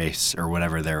Sith race, or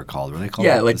whatever they were called. Were they called?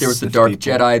 Yeah, like there was Sith the Dark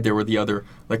people? Jedi, there were the other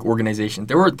organizations.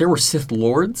 There were Sith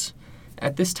Lords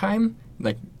at this time,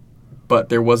 but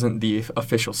there wasn't the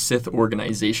official Sith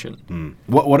organization.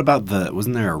 What about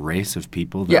wasn't there a race of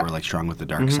people that were strong with the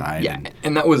dark side? Yeah,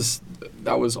 and that was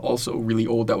also really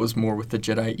old. That was more with the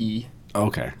Jedi-E.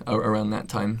 Okay. Around that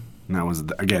time. And that was,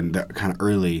 again, the kind of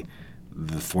early,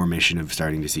 the formation of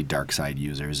starting to see dark side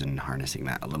users and harnessing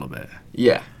that a little bit.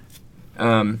 Yeah.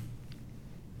 It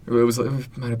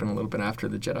might have been a little bit after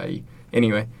the Jedi.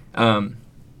 Anyway, that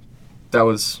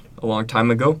was a long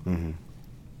time ago.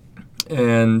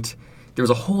 And there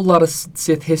was a whole lot of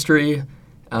Sith history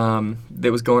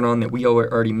that was going on that we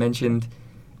already mentioned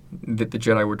that the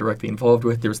Jedi were directly involved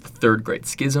with. There was the Third Great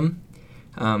Schism.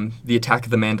 The attack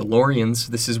of the Mandalorians.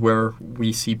 This is where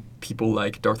we see people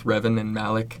like Darth Revan and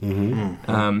Malak,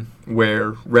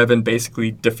 where Revan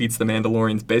basically defeats the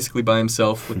Mandalorians basically by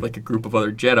himself with a group of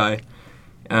other Jedi.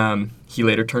 He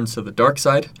later turns to the dark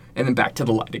side and then back to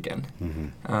the light again.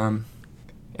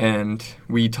 And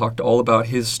we talked all about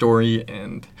his story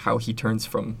and how he turns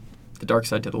from the dark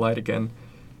side to the light again,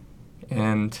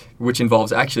 and which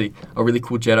involves actually a really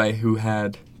cool Jedi who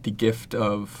had the gift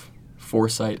of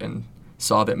foresight and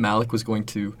saw that Malak was going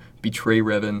to betray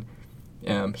Revan.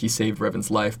 He saved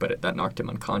Revan's life, but that knocked him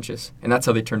unconscious. And that's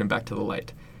how they turned him back to the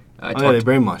light. They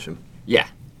brainwash him. Yeah,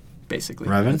 basically.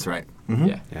 Revan? That's right.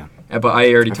 Yeah. But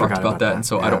I already talked forgot about about that, that. and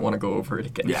so I don't want to go over it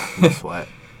again. Yeah, that's what.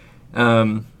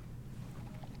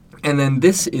 And then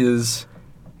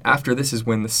after this is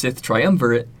when the Sith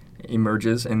Triumvirate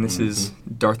emerges, and this is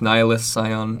Darth Nihilus,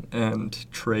 Sion, and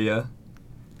Traya.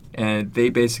 And they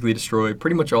basically destroy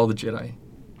pretty much all the Jedi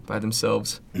by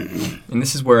themselves. And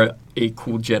this is where a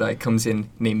cool Jedi comes in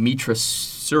named Mitra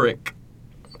Surik.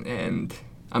 And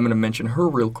I'm going to mention her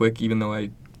real quick, even though I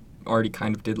already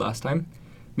kind of did last time.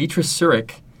 Mitra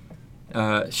Surik,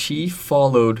 she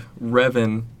followed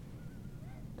Revan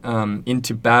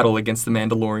into battle against the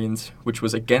Mandalorians, which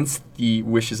was against the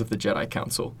wishes of the Jedi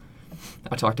Council.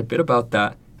 I talked a bit about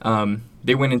that.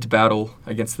 They went into battle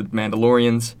against the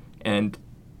Mandalorians, and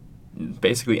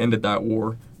basically ended that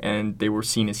war, and they were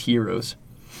seen as heroes.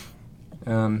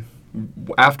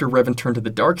 After Revan turned to the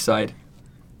dark side,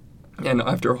 and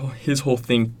after his whole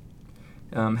thing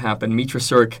happened, Mitra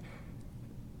Surik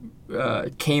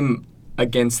came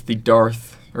against the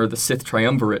Sith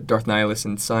triumvirate, Darth Nihilus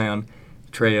and Sion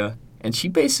Treya, and she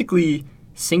basically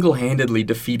single-handedly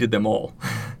defeated them all,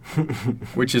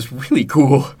 which is really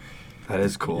cool. That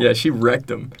is cool. Yeah, she wrecked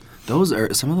them.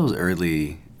 Some of those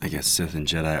early, I guess, Sith and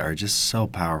Jedi are just so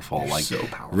powerful. They're like so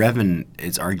powerful. Revan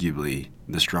is arguably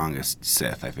the strongest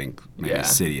Sith. I think maybe Yeah.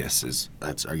 Sidious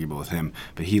that's arguable with him,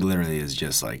 but he literally is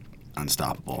just like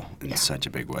unstoppable in such a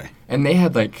big way. And they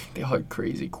had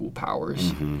crazy cool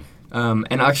powers.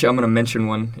 And actually, I'm going to mention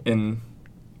one in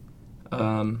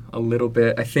a little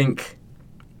bit. I think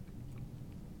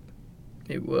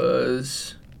it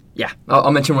was... Yeah,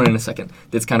 I'll mention one in a second.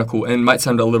 That's kind of cool and might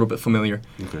sound a little bit familiar.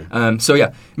 Okay. So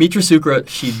yeah, Mitra Sukra,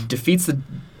 she defeats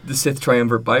the Sith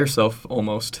triumvirate by herself,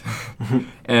 almost,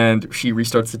 and she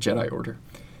restarts the Jedi Order.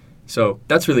 So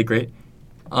that's really great.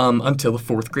 Until the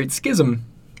Fourth Great Schism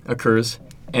occurs,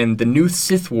 and the new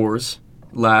Sith Wars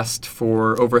last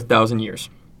for over 1,000 years.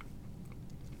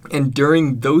 And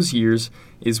during those years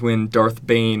is when Darth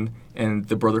Bane and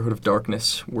the Brotherhood of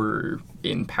Darkness were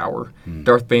in power.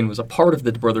 Darth Bane was a part of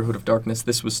the Brotherhood of Darkness.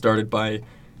 This was started by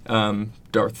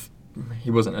Darth. He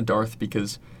wasn't a Darth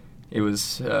because it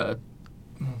was, what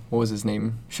was his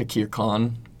name? Shakir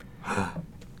Khan.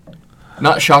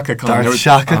 Not Shaka Khan. Darth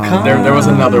Shaka Khan? There was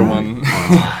another one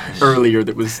earlier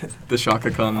that was the Shaka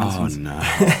Khan. This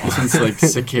one's like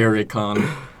Sakari Khan.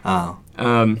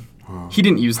 He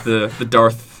didn't use the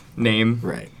Darth name.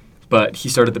 Right. But he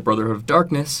started the Brotherhood of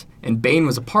Darkness, and Bane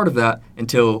was a part of that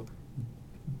until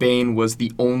Bane was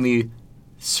the only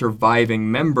surviving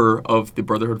member of the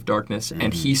Brotherhood of Darkness,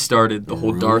 and he started the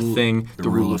whole Darth thing, the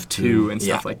Rule of Two, and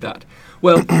stuff like that.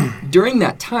 Well, during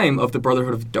that time of the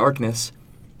Brotherhood of Darkness,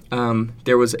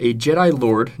 there was a Jedi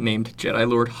Lord named Jedi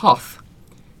Lord Hoth.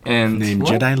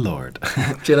 Jedi Lord.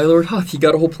 Jedi Lord Hoth. He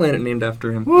got a whole planet named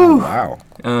after him. Oh, wow.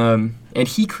 And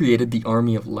he created the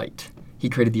Army of Light. He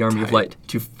created the Army of Light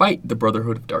to fight the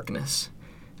Brotherhood of Darkness.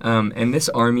 And this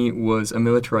army was a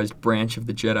militarized branch of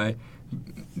the Jedi.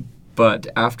 But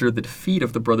after the defeat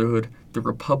of the Brotherhood, the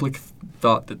Republic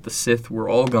thought that the Sith were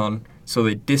all gone, so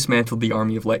they dismantled the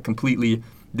Army of Light completely.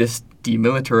 This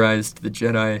demilitarized the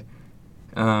Jedi.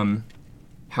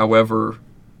 However,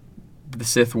 the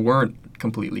Sith weren't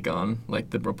completely gone,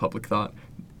 like the Republic thought.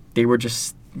 They were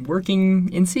just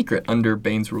working in secret under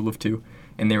Bane's Rule of Two,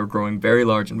 and they were growing very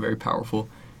large and very powerful.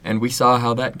 And we saw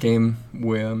how that came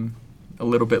a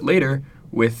little bit later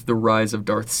with the rise of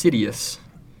Darth Sidious.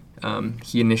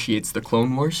 He initiates the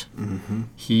Clone Wars.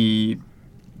 He,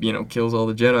 kills all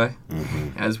the Jedi,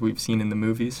 as we've seen in the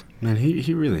movies. Man,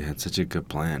 he really had such a good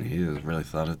plan. He really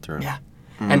thought it through. Yeah.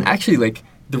 And actually,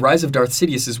 the rise of Darth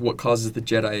Sidious is what causes the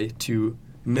Jedi to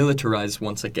militarize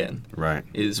once again. Right.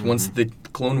 Once the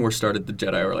Clone Wars started, the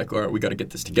Jedi were like, all right, we got to get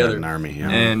this together. An army,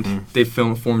 yeah. And they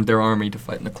formed their army to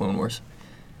fight in the Clone Wars.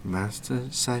 Master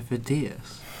Cypher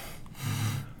Diaz.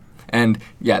 And,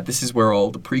 yeah, this is where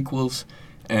all the prequels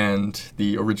and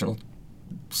the original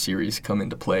series come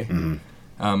into play,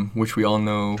 which we all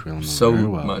know so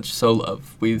much, so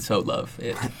love. We so love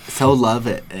it. So love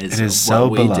it. It is so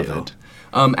beloved.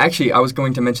 Actually, I was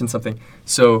going to mention something.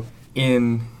 So,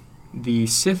 in the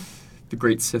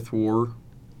Great Sith War,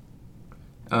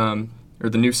 or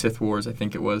the New Sith Wars, I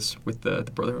think it was, with the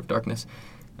Brotherhood of Darkness,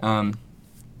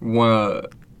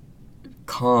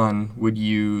 Khan would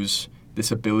use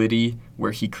this ability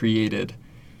where he created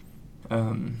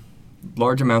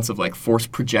large amounts of force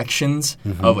projections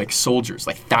of soldiers,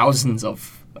 thousands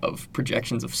of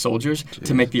projections of soldiers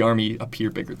to make the army appear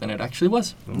bigger than it actually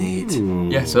was. Neat. Ooh.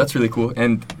 Yeah, so that's really cool.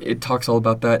 And it talks all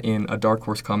about that in a Dark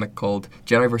Horse comic called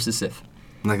Jedi vs. Sith.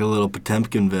 Like a little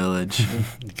Potemkin village.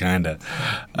 Kinda.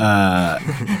 I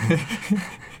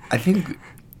think,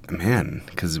 man,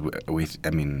 because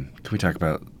can we talk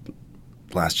about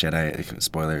Last Jedi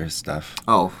spoiler stuff?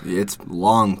 Oh, it's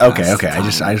long. Okay.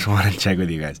 past I just want to check with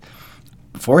you guys.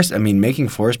 Making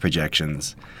force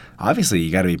projections. Obviously, you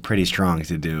got to be pretty strong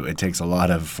to do. It takes a lot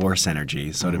of force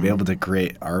energy. So to be able to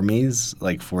create armies,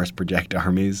 force project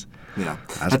armies. Yeah,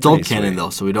 That's that's old pretty canon sweet. though,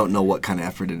 so we don't know what kind of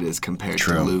effort it is compared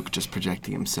True. to Luke just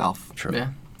projecting himself. True.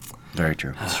 Yeah, Very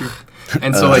true. that's true.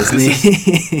 And so this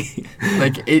is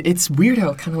it's weird how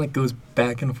it kind of goes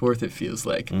back and forth. It feels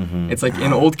like it's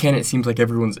in old canon it seems like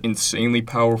everyone's insanely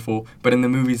powerful, but in the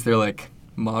movies they're like,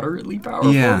 moderately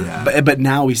powerful. Yeah. But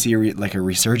now we see like a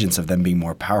resurgence of them being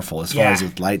more powerful as far as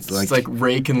with lights. It's like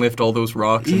Rey can lift all those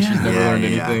rocks and she's never learned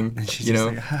anything. And she's you just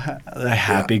know, like,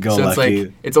 happy-go-lucky. So it's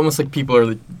like it's almost like people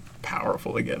are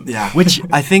powerful again. Yeah, Which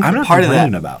I think I'm not part of that.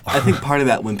 complaining about. I think part of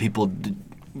that when people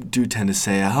do tend to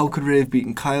say, "How could Rey have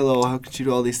beaten Kylo? How could she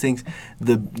do all these things?"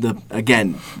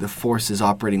 Again, the Force is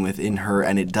operating within her,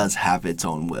 and it does have its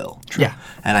own will. Yeah,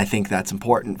 and I think that's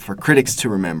important for critics to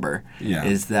remember. Yeah.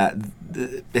 Is that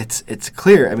it's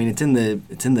clear. I mean, it's in the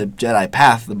Jedi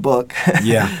Path, the book.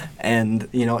 Yeah. And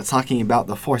it's talking about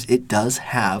the Force. It does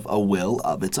have a will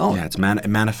of its own. Yeah, it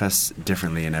manifests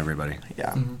differently in everybody.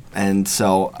 Yeah, and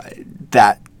so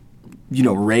that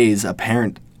Rey's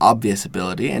apparent obvious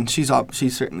ability, and she's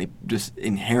certainly just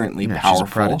inherently powerful. She's a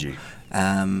prodigy.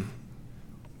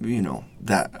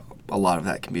 That a lot of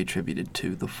that can be attributed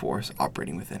to the Force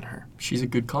operating within her. she's a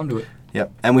good conduit.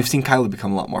 Yep, and we've seen Kylo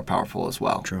become a lot more powerful as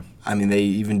well. True. I mean, they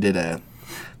even did the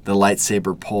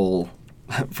lightsaber pull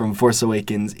from Force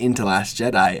Awakens into Last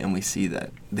Jedi, and we see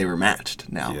that they were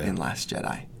matched now in Last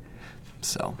Jedi.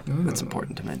 So that's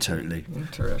important to mention. Certainly.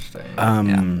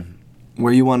 Interesting.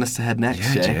 Where you want us to head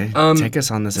next, Jay? Take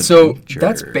us on this So adventure.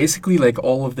 that's basically like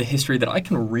all of the history that I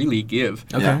can really give.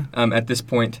 Okay. At this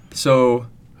point. So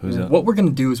Who's up? what we're going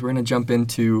to do is we're going to jump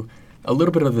into a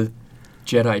little bit of the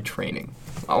Jedi training.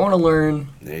 I want to learn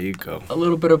There you go. a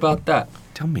little bit about that.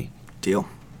 Tell me. Deal.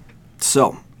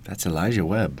 So, That's Elijah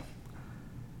Webb.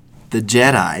 the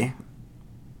Jedi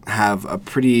have a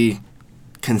pretty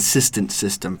consistent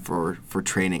system for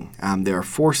training. There are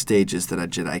 4 stages that a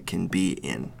Jedi can be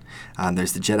in.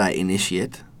 There's the Jedi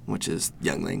Initiate, which is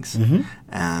younglings.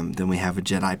 Then we have a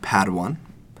Jedi Padawan,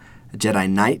 a Jedi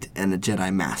Knight, and a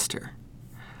Jedi Master.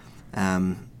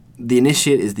 The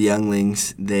Initiate is the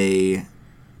younglings. They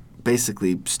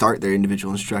basically start their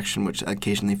individual instruction, which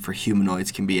occasionally for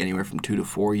humanoids can be anywhere from 2 to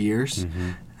 4 years,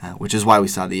 which is why we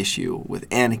saw the issue with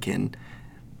Anakin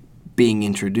being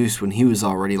introduced when he was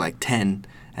already like 10,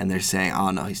 and they're saying, oh,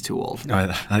 no, he's too old. Oh,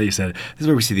 I thought you said, this is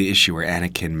where we see the issue where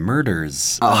Anakin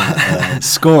murders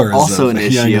scores Also of an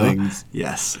issue. younglings.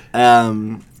 Yes.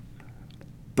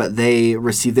 But they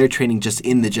receive their training just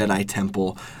in the Jedi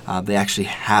Temple. They actually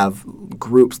have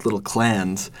groups, little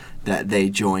clans, that they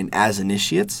join as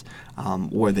initiates,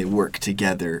 where they work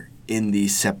together in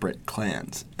these separate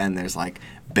clans. And there's like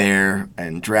bear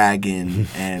and dragon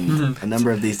and a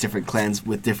number of these different clans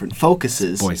with different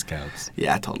focuses. Boy Scouts.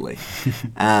 Yeah, totally.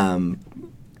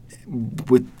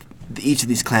 With each of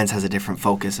these clans has a different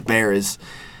focus. A bear is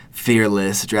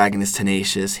fearless, a dragon is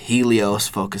tenacious, Helios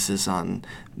focuses on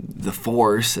the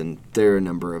Force, and there are a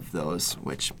number of those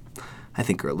which I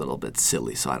think are a little bit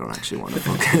silly, so I don't actually want to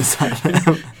focus on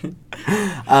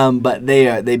them. But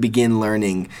they begin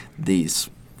learning these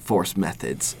Force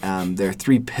methods. There are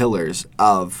 3 pillars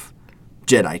of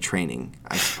Jedi training,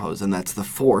 I suppose, and that's the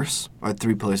Force, or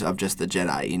 3 pillars of just the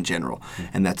Jedi in general,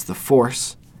 and that's the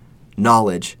Force,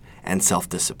 knowledge, and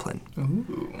self-discipline.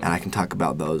 Ooh. And I can talk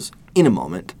about those in a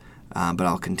moment, but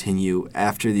I'll continue.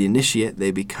 After the Initiate,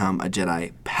 they become a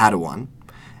Jedi Padawan,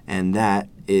 and that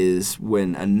is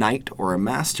when a knight or a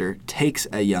master takes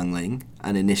a youngling,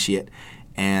 an initiate,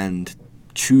 and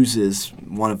chooses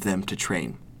one of them to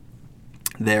train.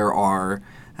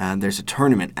 There's a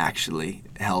tournament actually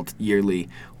held yearly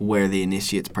where the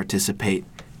initiates participate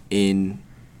in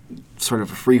sort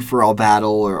of a free-for-all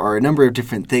battle or a number of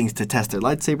different things to test their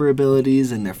lightsaber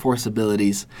abilities and their Force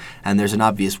abilities. And there's an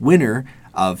obvious winner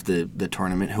of the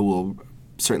tournament who will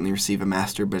certainly receive a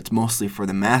master, but it's mostly for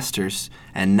the masters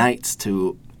and knights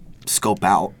to scope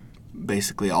out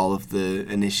basically all of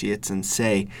the initiates and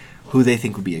say who they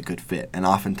think would be a good fit. And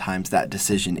oftentimes that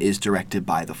decision is directed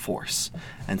by the Force.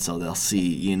 And so they'll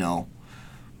see,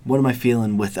 what am I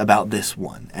feeling about this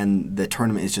one? And the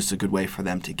tournament is just a good way for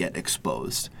them to get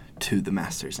exposed to the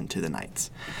masters and to the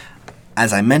knights.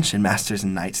 As I mentioned, masters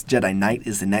and knights, Jedi Knight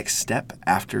is the next step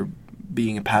after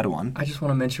being a Padawan. I just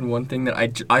want to mention one thing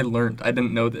that I learned. I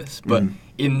didn't know this, but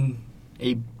in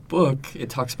a book, it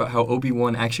talks about how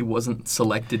Obi-Wan actually wasn't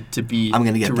selected to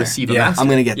receive a master. I'm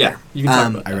going to get there. You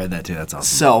can talk about I read that too. That's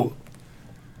awesome. So,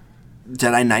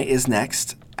 Jedi Knight is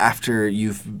next. After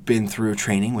you've been through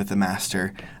training with the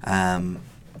master,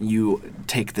 you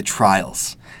take the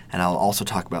trials. And I'll also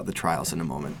talk about the trials in a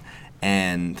moment.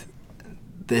 And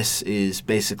this is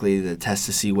basically the test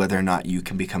to see whether or not you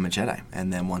can become a Jedi.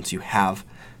 And then once you have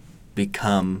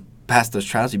passed those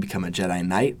trials, you become a Jedi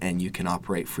Knight, and you can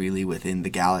operate freely within the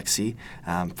galaxy,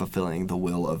 fulfilling the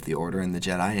will of the Order and the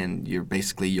Jedi, and you're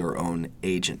basically your own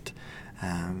agent.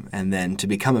 And then to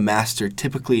become a master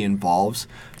typically involves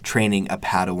training a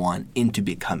Padawan into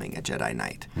becoming a Jedi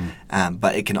Knight.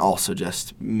 But it can also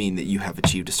just mean that you have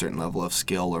achieved a certain level of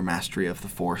skill or mastery of the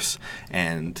Force,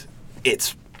 and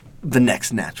it's the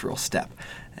next natural step.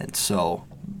 And so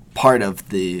part of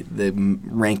the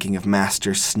ranking of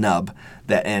master snub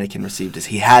that Anakin received is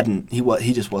he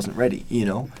just wasn't ready, you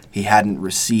know? He hadn't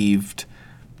received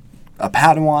a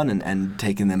Padawan and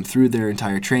taken them through their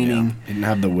entire training. Yeah. He didn't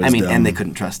have the wisdom. I mean, and they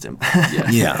couldn't trust him.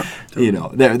 Yeah. You know,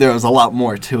 there was a lot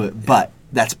more to it, but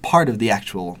that's part of the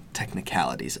actual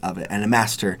technicalities of it. And a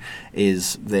master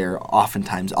is there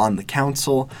oftentimes on the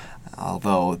council,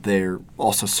 although they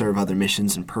also serve other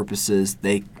missions and purposes.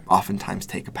 They oftentimes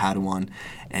take a Padawan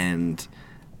and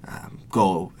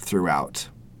go throughout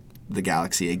the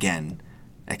galaxy again,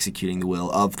 executing the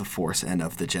will of the Force and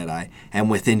of the Jedi. And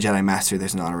within Jedi Master,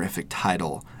 there's an honorific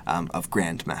title of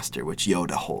Grand Master, which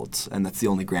Yoda holds. And that's the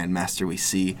only Grand Master we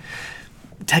see.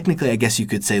 Technically, I guess you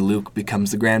could say Luke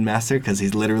becomes the Grand Master because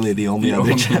he's literally the only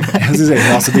other Jedi. I was gonna say,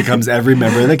 he also becomes every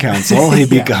member of the council. He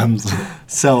becomes...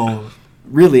 So,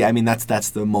 really, I mean, that's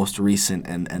the most recent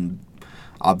and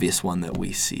obvious one that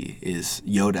we see is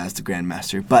Yoda as the Grand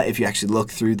Master. But if you actually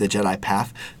look through the Jedi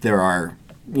path, there are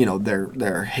there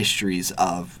are histories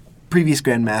of previous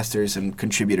Grand Masters and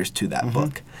contributors to that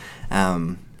book.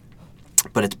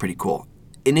 But it's pretty cool.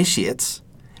 Initiates,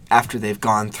 after they've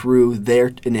gone through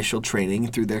their initial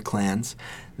training, through their clans,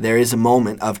 there is a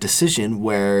moment of decision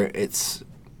where it's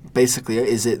basically,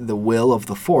 is it the will of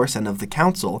the Force and of the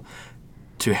Council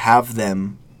to have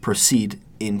them proceed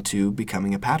into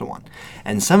becoming a Padawan?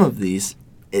 And some of these,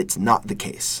 it's not the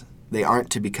case. They aren't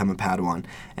to become a Padawan.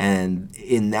 And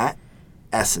in that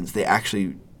essence, they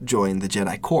actually join the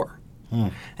Jedi Corps.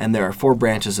 And there are 4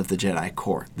 branches of the Jedi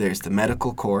Corps. There's the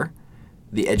Medical Corps,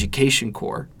 the Education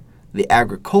Corps, the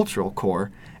Agricultural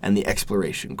Corps, and the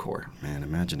Exploration Corps. Man,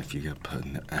 imagine if you got put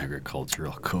in the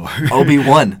Agricultural Corps.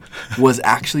 Obi-Wan was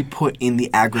actually put in the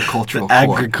Agricultural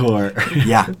Corps. Agricorps.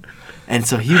 Yeah. And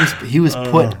so he was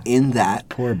put in that.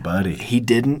 Poor buddy. He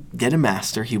didn't get a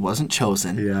master. He wasn't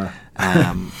chosen. Yeah.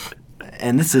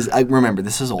 And this is, I remember,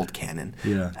 this is old canon.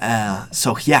 Yeah.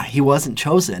 So, yeah, he wasn't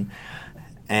chosen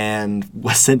and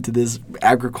was sent to this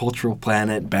agricultural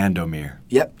planet. Bandomir.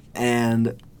 Yep. And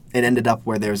it ended up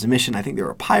where there was a mission. I think there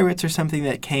were pirates or something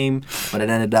that came, but it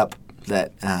ended up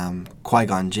that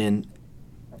Qui-Gon Jinn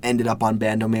ended up on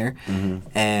Bandomir.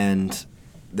 And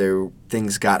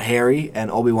things got hairy, and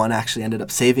Obi-Wan actually ended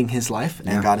up saving his life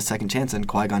and got a second chance, and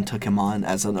Qui-Gon took him on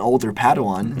as an older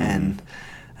Padawan and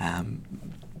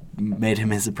made him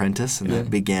his apprentice, and that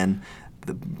began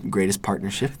the greatest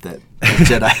partnership that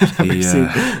Jedi have ever seen.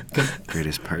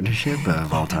 Greatest partnership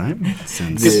of all time?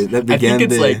 That began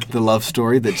the love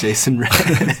story that Jason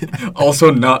read. Also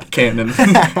not canon,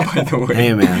 by the way.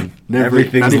 Hey, man.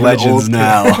 Everything's Everything's legends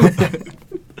now.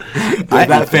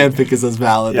 That fanfic is as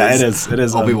valid as it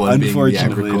is. Obi-Wan being the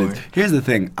Unfortunately, here's the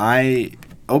thing.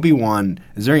 Obi-Wan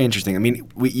is very interesting. I mean,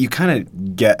 you kind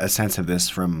of get a sense of this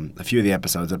from a few of the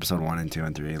episodes, episode 1 and 2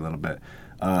 and 3 a little bit,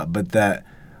 but that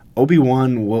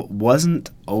Obi-Wan wasn't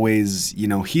always,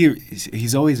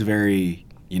 he's always very,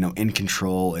 in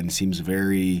control and seems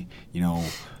very,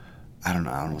 I don't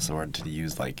know what's the word to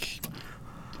use, like...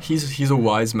 He's a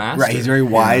wise master. Right, he's very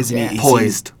wise and he's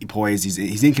poised.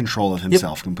 He's in control of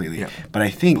himself completely. Yep. But I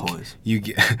think you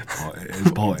get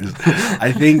poised.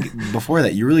 I think before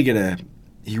that, you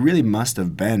really must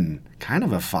have been kind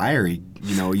of a fiery,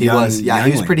 he was. Yeah,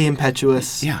 he was pretty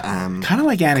impetuous. Yeah, kind of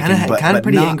like Anakin, but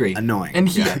pretty not angry, annoying. And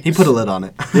he put a lid on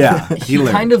it. Yeah, he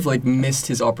kind of like missed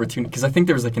his opportunity because I think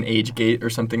there was like an age gate or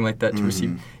something like that to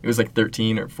receive. It was like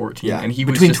 13 or 14. Yeah, and he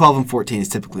was between 12 and 14 is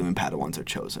typically when Padawans are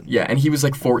chosen. Yeah, and he was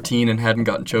like 14 and hadn't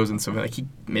gotten chosen, so like he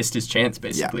missed his chance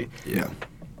basically. Yeah.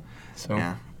 So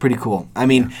yeah, pretty cool. I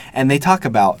mean, and they talk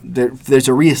about there's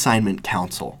a reassignment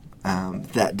council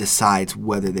that decides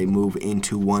whether they move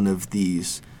into one of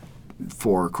these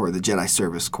 4 corps, the Jedi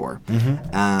Service Corps.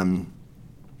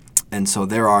 And so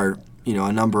there are,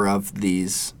 a number of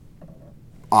these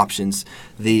options.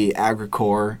 The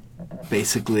Agri-Corps,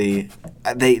 basically,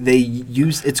 they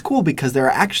use... It's cool because there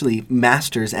are actually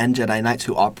Masters and Jedi Knights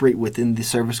who operate within the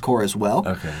Service Corps as well.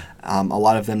 Okay. A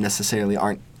lot of them necessarily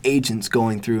aren't agents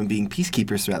going through and being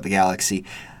peacekeepers throughout the galaxy.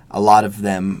 A lot of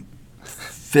them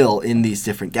fill in these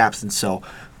different gaps. And so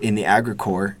in the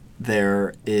Agri-Corps,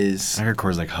 there is...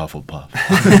 Agri-Corps is like Hufflepuff.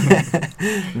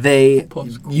 They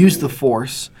use the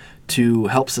Force to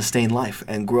help sustain life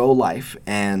and grow life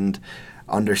and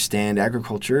understand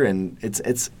agriculture, and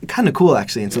it's kind of cool,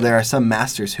 actually. And so there are some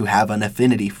masters who have an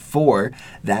affinity for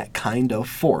that kind of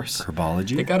Force.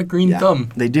 Herbology? they got a green thumb.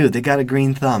 They do. They got a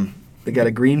green thumb. They got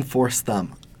a green Force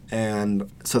thumb, and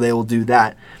so they will do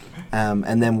that.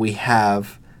 And then we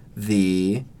have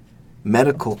the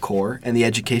medical core and the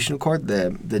educational core.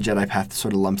 The Jedi Path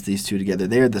sort of lumps these two together.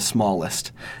 They're the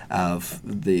smallest of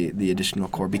the additional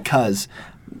core because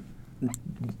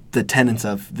the tenets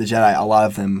of the Jedi, a lot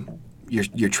of them,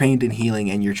 you're trained in healing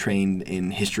and you're trained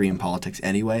in history and politics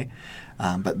anyway.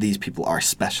 But these people are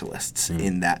specialists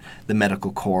in that. The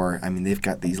medical core, I mean, they've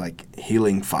got these like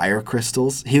healing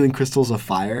crystals of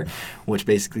fire, which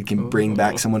basically can bring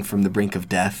back someone from the brink of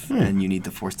death, and you need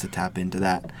the Force to tap into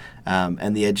that.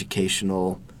 And the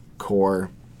educational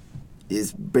core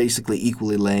is basically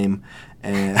equally lame,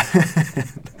 and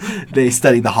they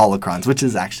study the holocrons, which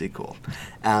is actually cool.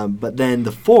 But then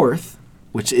the fourth,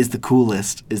 which is the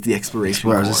coolest, is the exploration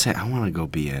core. I was just saying, I want to go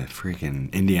be a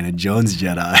freaking Indiana Jones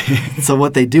Jedi. So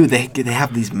what they do, they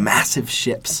have these massive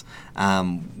ships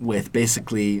with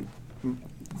basically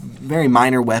very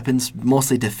minor weapons,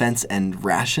 mostly defense and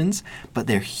rations, but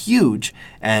they're huge,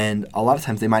 and a lot of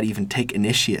times they might even take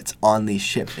initiates on these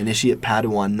ships, initiate,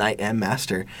 Padawan, Knight, and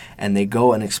Master, and they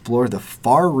go and explore the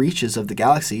far reaches of the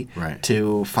galaxy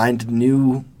to find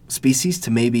new species to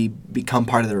maybe become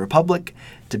part of the Republic,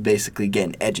 to basically get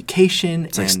an education.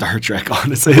 It's like Star Trek,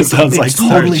 honestly. It sounds like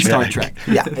totally Star Trek.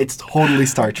 Yeah, it's totally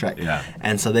Star Trek. Yeah.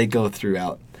 And so they go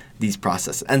throughout these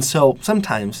processes. And so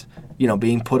sometimes,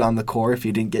 being put on the core if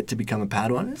you didn't get to become a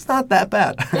Padawan, it's not that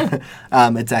bad.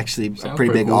 It's actually a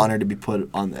pretty big honor to be put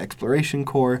on the exploration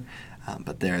core,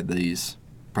 but there are these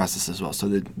processes as well. So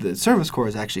the service core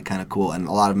is actually kind of cool, and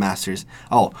a lot of masters,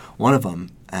 one of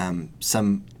them,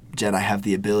 some Jedi have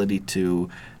the ability to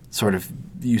sort of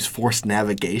use Force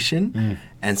navigation,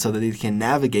 and so that they can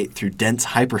navigate through dense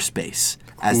hyperspace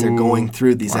as they're going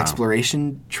through these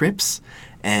exploration trips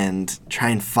and try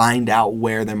and find out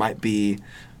where there might be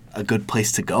a good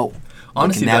place to go.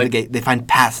 Honestly, they can navigate. They find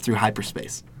paths through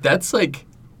hyperspace. That's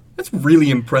really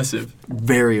impressive.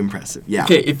 Very impressive. Yeah.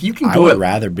 Okay, if you can I go would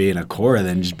rather be in a core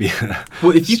than just be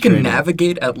well, if you can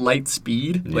navigate at light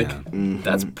speed,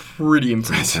 that's pretty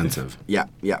impressive. Intensive. Yeah,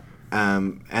 yeah.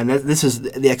 And this is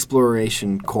the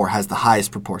exploration core has the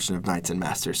highest proportion of knights and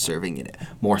masters serving in it,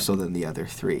 more so than the other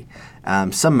three.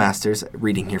 Some masters,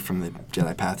 reading here from the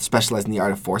Jedi Path, specialize in the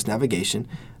art of Force navigation,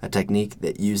 a technique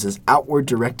that uses outward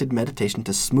directed meditation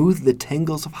to smooth the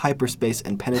tangles of hyperspace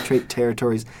and penetrate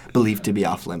territories believed to be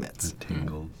off limits. The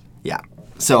tangles. Yeah.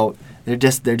 So they're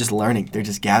just learning. They're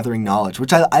just gathering knowledge,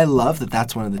 which I love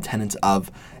that's one of the tenets of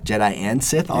Jedi and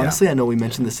Sith. Honestly, I know we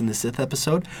mentioned this in the Sith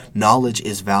episode. Knowledge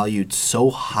is valued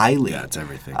so highly. Yeah, it's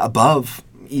everything. Above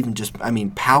even just,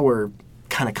 power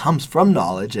kind of comes from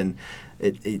knowledge, and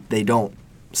they don't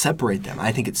separate them.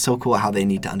 I think it's so cool how they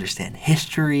need to understand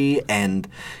history and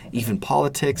even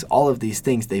politics, all of these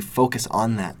things. They focus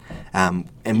on that.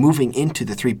 And moving into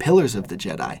the three pillars of the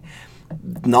Jedi,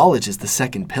 knowledge is the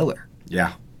second pillar.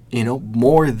 Yeah.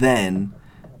 More than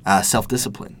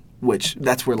self-discipline, which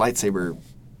that's where lightsaber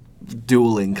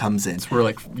dueling comes in. It's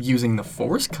where using the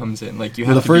Force comes in. You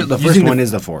Well, have the first one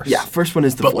is the Force. Yeah, first one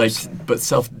is the Force. But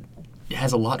it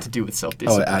has a lot to do with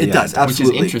self-discipline. It does,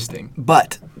 absolutely. Which is interesting.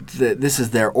 But this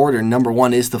is their order. Number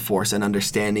one is the Force and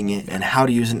understanding it and how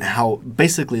to use it and how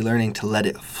basically learning to let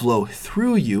it flow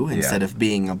through you instead of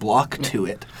being a block to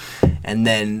it. And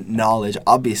then knowledge,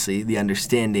 obviously, the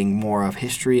understanding more of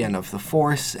history and of the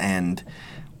Force and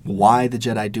why the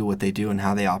Jedi do what they do and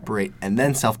how they operate. And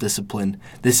then self-discipline.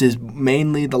 This is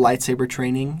mainly the lightsaber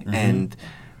training and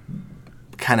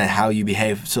kind of how you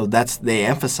behave. So they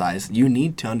emphasize you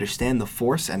need to understand the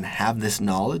Force and have this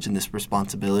knowledge and this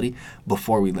responsibility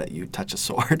before we let you touch a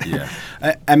sword. Yeah.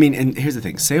 And here's the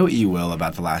thing. Say what you will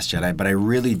about The Last Jedi, but I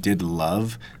really did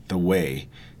love the way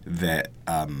that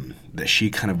she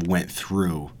kind of went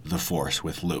through the Force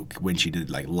with Luke when she did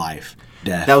life,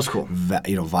 death. That was cool.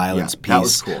 Violence, peace. That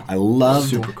was cool. I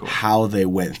loved cool. how they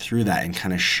went through that and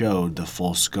kind of showed the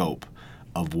full scope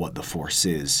of what the Force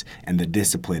is and the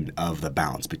discipline of the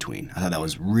balance between. I thought that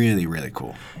was really, really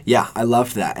cool. Yeah, I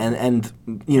loved that. And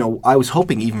I was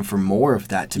hoping even for more of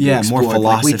that to be explored. More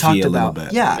philosophy we talked a about, little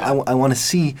bit. Yeah, I want to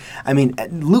see.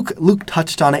 Luke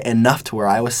touched on it enough to where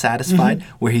I was satisfied,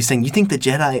 where he's saying, you think the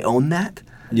Jedi own that?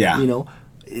 Yeah.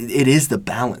 It is the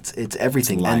balance. It's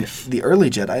everything. It's life. And the early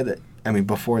Jedi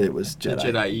before it was Jedi.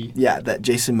 The Jedi. Yeah, that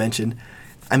Jason mentioned.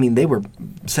 They were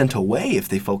sent away if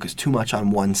they focused too much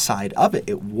on one side of it.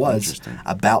 It was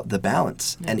about the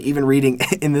balance. Yeah. And even reading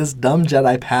in this dumb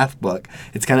Jedi Path book,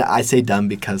 it's kind of, I say dumb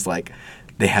because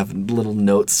they have little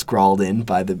notes scrawled in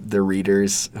by the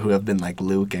readers who have been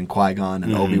Luke and Qui-Gon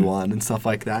and Obi-Wan and stuff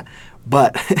like that.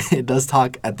 But it does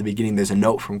talk at the beginning, there's a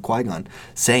note from Qui-Gon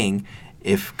saying,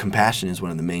 if compassion is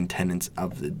one of the main tenets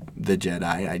of the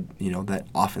Jedi, that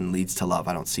often leads to love.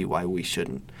 I don't see why we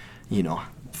shouldn't,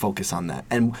 focus on that.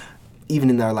 And even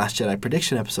in our Last Jedi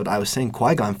prediction episode, I was saying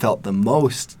Qui-Gon felt the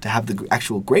most to have the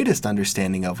actual greatest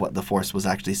understanding of what the Force was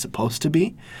actually supposed to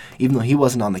be. Even though he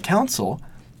wasn't on the council,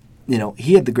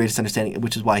 he had the greatest understanding,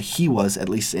 which is why he was, at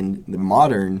least in the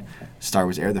modern Star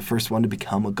Wars era, the first one to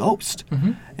become a ghost.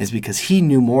 Is because he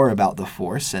knew more about the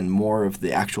Force and more of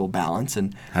the actual balance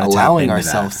and allowing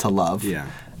ourselves to love. Yeah.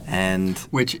 And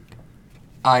which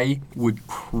I would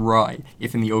cry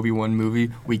if in the Obi-Wan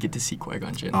movie we get to see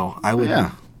Qui-Gon Jinn. Oh, I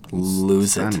would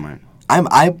lose it. Dynamite.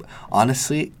 I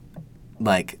honestly,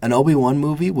 like, an Obi-Wan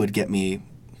movie would get me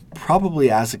probably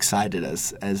as excited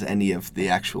as any of the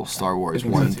actual Star Wars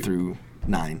 1 through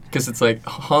 9. Because it's like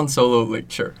Han Solo, like,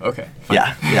 sure, okay, fine.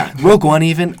 Yeah. Rogue One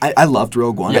even. I loved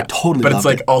Rogue One. I totally but loved it's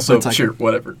like it. also, But it's sure,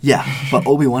 whatever. Yeah, but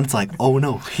Obi-Wan, it's like, oh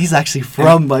no, he's actually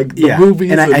from the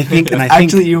movies. And I think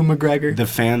actually Ewan McGregor. The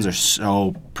fans are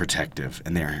so protective,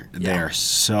 and they are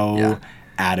so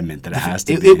adamant that it has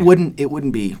to be. It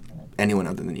wouldn't be anyone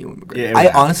other than Ewan McGregor. Yeah,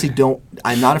 I honestly don't.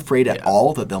 I'm not afraid at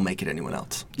all that they'll make it anyone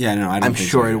else. Yeah, no, I don't I'm think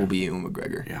sure so. it will be Ewan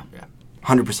McGregor. Yeah.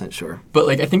 100% sure. But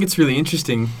like, I think it's really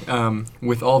interesting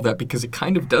with all that because it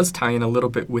kind of does tie in a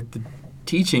little bit with the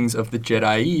teachings of the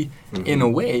Jedi in a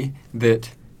way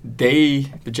that the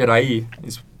Jedi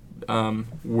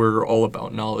were all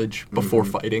about knowledge before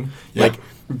fighting. Yeah. Like,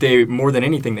 they, more than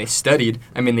anything, they studied.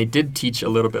 I mean, they did teach a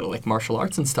little bit of like martial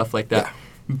arts and stuff like that. Yeah.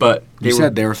 But You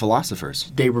said they were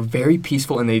philosophers. they were very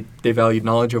peaceful and they valued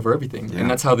knowledge over everything. Yeah. And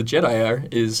that's how the Jedi are,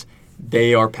 is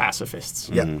they are pacifists.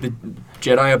 Yeah. The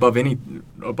Jedi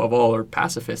above all are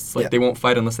pacifists. Like, Yeah. they won't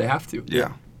fight unless they have to.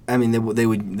 Yeah. I mean, they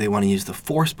want to use the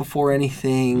Force before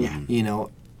anything. Yeah.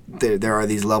 There are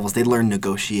these levels. They learn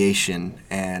negotiation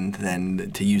and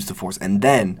then to use the Force. And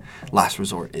then last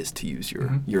resort is to use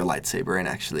your lightsaber and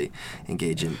actually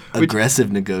engage in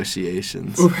aggressive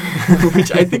negotiations.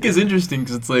 Which I think is interesting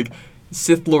because it's like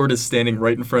Sith Lord is standing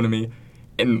right in front of me,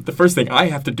 and the first thing I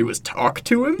have to do is talk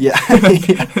to him. Yeah,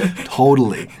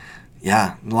 totally.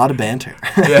 Yeah, a lot of banter.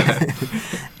 Yeah.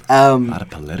 A lot of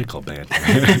political banter.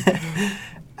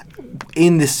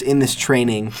 In this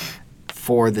training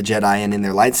for the Jedi and in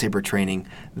their lightsaber training,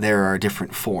 there are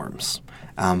different forms.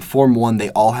 Form 1, they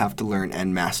all have to learn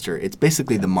and master. It's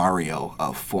basically the Mario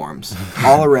of forms.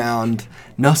 All around,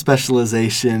 no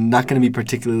specialization, not going to be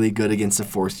particularly good against a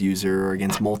Force user or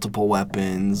against multiple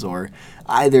weapons or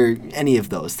either any of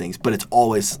those things, but it's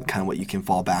always kind of what you can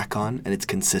fall back on, and it's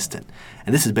consistent.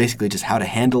 And this is basically just how to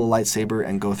handle a lightsaber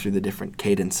and go through the different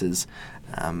cadences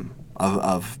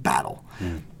of battle.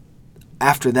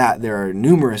 After that, there are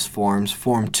numerous forms.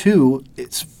 Form 2,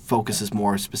 it focuses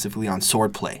more specifically on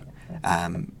swordplay.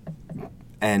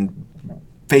 And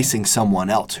facing someone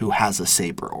else who has a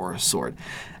saber or a sword.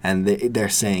 And they're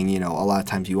saying, a lot of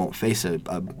times you won't face a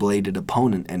bladed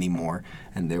opponent anymore,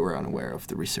 and they were unaware of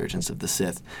the resurgence of the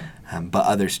Sith. But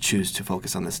others choose to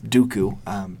focus on this. Dooku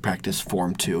practiced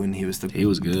Form 2, and he was the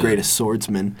greatest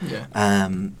swordsman. Yeah.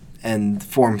 And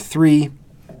Form 3,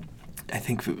 I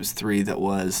think it was 3 that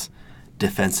was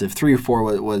defensive. 3 or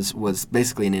 4 was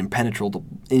basically an impenetrable.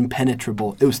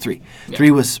 It was 3. Yeah.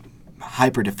 3 was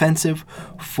hyper defensive.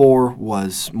 4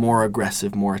 was more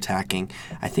aggressive, more attacking.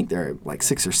 I think there are like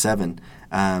 6 or 7.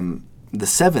 The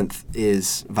 7th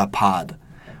is Vapad,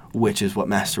 which is what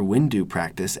Master Windu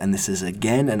practiced, and this is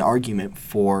again an argument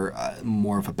for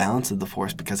more of a balance of the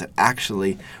Force because it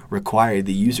actually required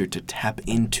the user to tap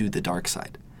into the dark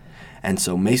side. And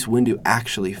so Mace Windu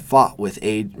actually fought with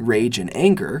rage and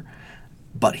anger,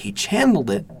 but he channeled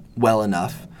it well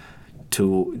enough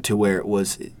to where it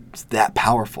was that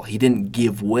powerful. He didn't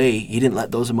give way. He didn't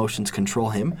let those emotions control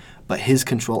him, but his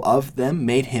control of them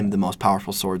made him the most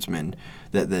powerful swordsman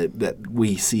that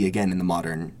we see again in the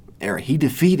modern era. He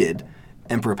defeated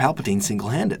Emperor Palpatine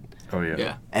single-handed. Oh, yeah.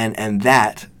 Yeah. And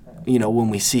that, when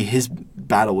we see his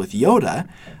battle with Yoda,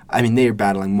 I mean, they are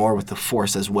battling more with the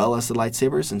Force as well as the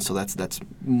lightsabers, and so that's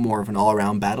more of an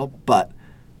all-around battle. But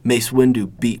Mace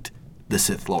Windu beat the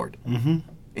Sith Lord in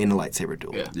a lightsaber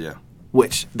duel. Yeah.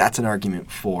 Which, that's an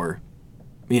argument for,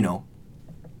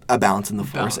 a balance in the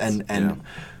Force and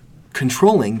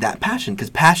controlling that passion, because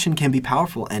passion can be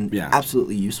powerful and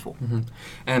absolutely useful.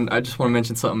 And I just want to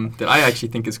mention something that I actually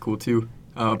think is cool, too,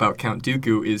 about Count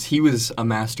Dooku, is he was a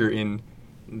master in,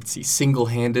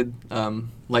 single-handed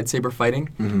lightsaber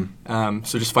fighting.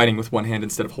 So just fighting with one hand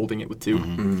instead of holding it with two.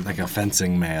 Like a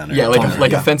fencing man. Yeah,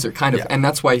 like a fencer, kind of. Yeah. And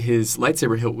that's why his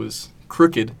lightsaber hilt was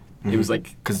crooked. It was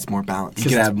like... Because it's more balanced.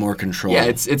 You can have more control. Yeah,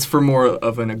 it's for more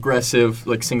of an aggressive,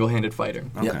 single-handed fighter.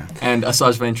 Okay. And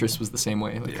Asajj Ventress was the same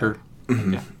way. Like her...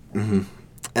 Yeah.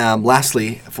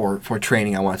 Lastly, for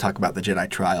training, I want to talk about the Jedi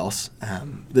trials.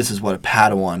 This is what a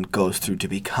Padawan goes through to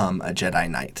become a Jedi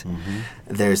Knight.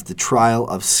 There's the trial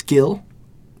of skill,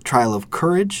 trial of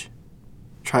courage,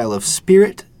 trial of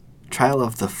spirit, trial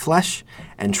of the flesh,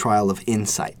 and trial of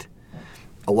insight.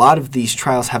 A lot of these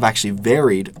trials have actually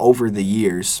varied over the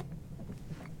years,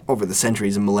 over the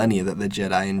centuries and millennia that the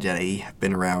Jedi and Jedi have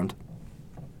been around,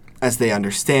 as they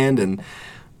understand and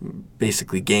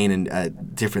basically gain in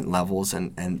different levels,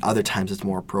 and other times it's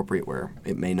more appropriate where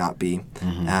it may not be.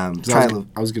 I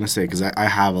was going to say, because I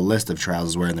have a list of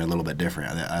trials where they're a little bit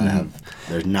different.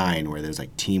 There's 9 where there's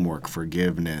like teamwork,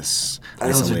 forgiveness,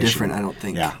 those isolation. are different, I don't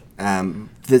think. Yeah.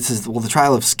 This is, the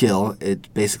trial of skill. It's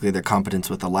basically their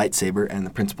competence with the lightsaber and the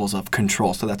principles of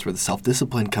control. So that's where the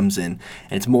self-discipline comes in.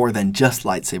 And it's more than just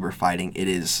lightsaber fighting. It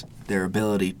is their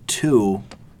ability to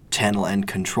channel and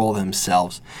control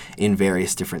themselves in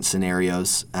various different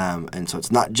scenarios. And so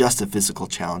it's not just a physical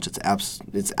challenge.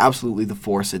 It's absolutely the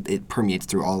Force. It permeates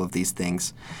through all of these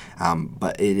things.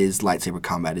 But it is lightsaber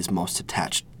combat is most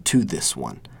attached to this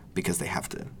one because they have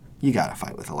to. You got to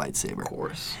fight with a lightsaber. Of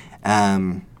course.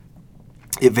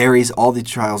 It varies. All the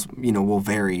trials, will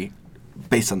vary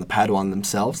based on the Padawan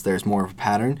themselves. There's more of a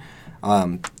pattern,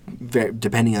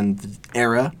 depending on the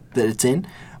era that it's in.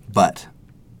 But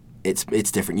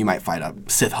it's different. You might fight a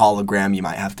Sith hologram. You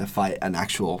might have to fight an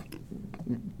actual,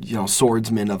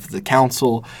 swordsman of the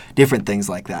council. Different things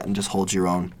like that, and just hold your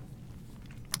own.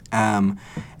 And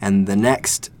the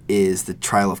next is the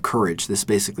trial of courage. This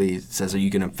basically says, are you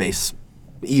going to face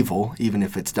evil, even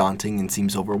if it's daunting and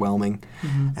seems overwhelming?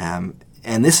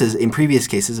 And this is, in previous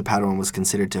cases, a Padawan was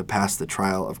considered to pass the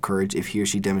trial of courage if he or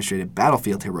she demonstrated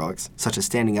battlefield heroics, such as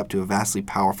standing up to a vastly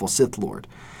powerful Sith Lord.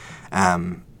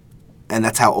 And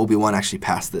that's how Obi-Wan actually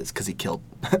passed this, because he killed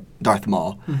Darth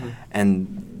Maul.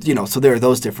 And, so there are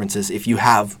those differences. If you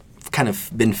have kind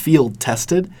of been field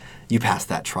tested, you pass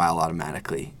that trial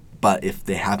automatically. But if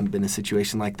they haven't been in a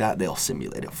situation like that, they'll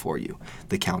simulate it for you.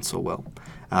 The council will.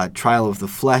 Trial of the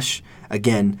flesh.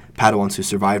 Again, Padawans who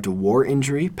survived a war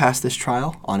injury passed this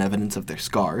trial on evidence of their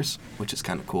scars, which is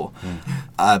kind of cool.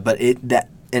 But it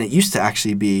used to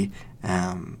actually be.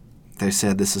 They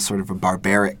said this is sort of a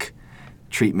barbaric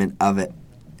treatment of it.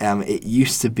 It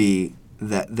used to be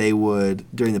that they would,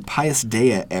 during the Pius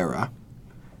Dea era,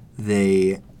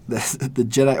 the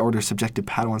Jedi Order subjected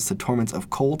Padawans to torments of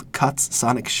cold, cuts,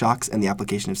 sonic shocks, and the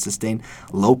application of sustained,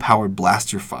 low-powered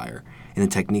blaster fire in a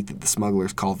technique that the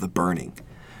smugglers call the burning.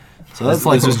 So that's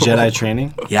like just Jedi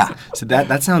training? Yeah. So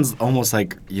that sounds almost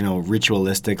like,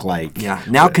 ritualistic, like... Yeah.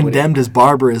 Now condemned as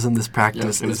barbarism, this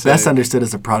practice is best understood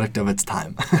as a product of its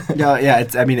time.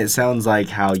 It sounds like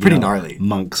how, pretty gnarly.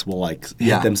 Monks will, hit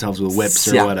themselves with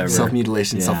whips or whatever.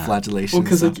 Self-mutilation, self-flagellation. Well,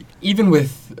 because, even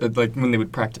with, when they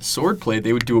would practice swordplay,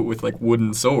 they would do it with,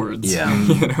 wooden swords.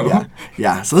 Yeah.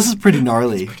 Yeah. So this is pretty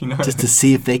gnarly, just to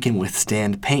see if they can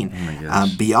withstand pain. Oh my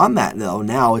gosh. Beyond that, though,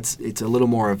 now it's a little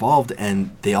more evolved,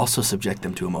 and they also subject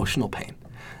them to emotional pain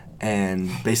and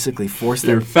basically force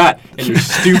them. You're fat and you're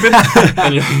stupid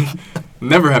and you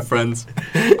never have friends.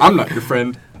 I'm not your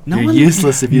friend. You're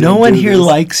useless if you no don't one do here this.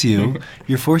 likes you.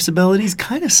 Your force abilities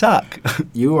kind of suck.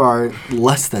 You are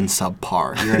less than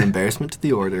subpar. You're an embarrassment to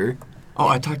the Order. Oh,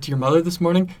 I talked to your mother this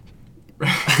morning.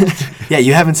 Yeah,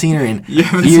 you haven't seen her in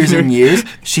years and years.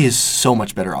 She is so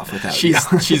much better off without you.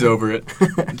 She's over it.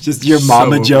 Just your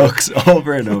mama jokes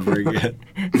over and over again.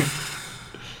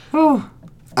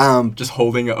 Just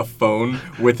holding a phone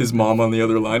with his mom on the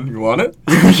other line. You want it?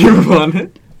 You want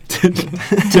it? To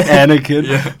Anakin.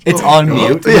 Yeah. It's on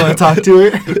mute. You want to talk to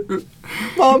her?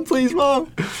 Mom, please, Mom.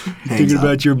 Thinking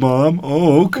about your mom?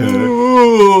 Oh, okay.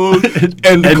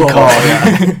 End call.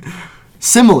 Yeah.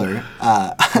 Similar.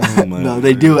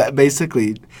 They do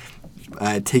basically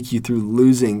take you through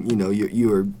losing.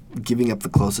 You are giving up the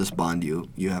closest bond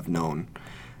you have known,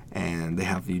 and they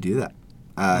have you do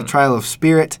that. Trial of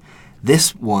Spirit.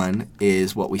 This one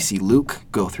is what we see Luke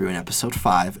go through in Episode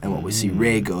 5 and what we see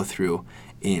Rey go through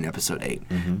in Episode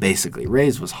 8. Basically,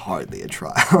 Rey's was hardly a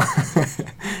trial.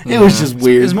 It was just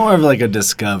weird. It was more of like a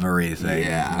discovery thing.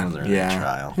 Yeah. It wasn't really a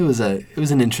trial. It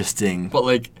was an interesting But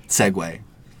segue.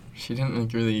 she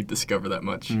didn't really discover that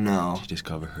much. No. She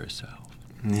discovered herself.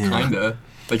 Yeah. Kinda.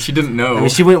 She didn't know. I mean,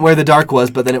 she went where the dark was,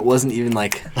 but then it wasn't even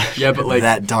yeah, but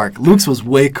that dark. Luke's was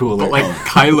way cooler. But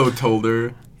Kylo told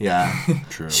her. Yeah.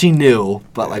 True. She knew,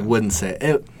 but wouldn't say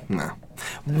it. No.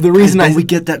 The reason we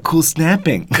get that cool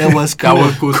snapping. That was cool. That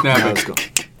was cool snapping. That was cool.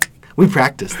 We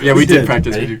practiced. Yeah, we did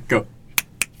practice. Ready? Go.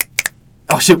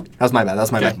 Oh shoot! That was my bad.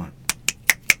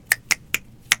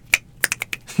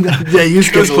 Yeah, you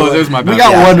It was close. It was my bad. We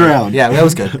got one round. Yeah, that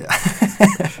was good.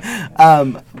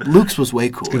 Luke's was way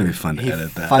cool. It's gonna be fun to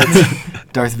edit that. Fights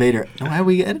Darth Vader. No, why are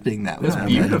we editing that? That's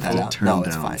We don't have to edit beautiful. that out. Turn No,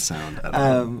 it's down fine. sound. I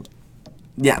don't know.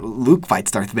 Yeah, Luke fights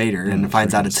Darth Vader and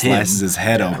finds out it's him. Slices his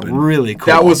head open. Really cool.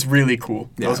 That was really cool.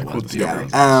 That was a it cool was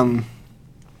discovery.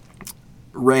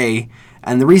 Rey,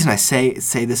 and the reason I say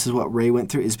this is what Rey went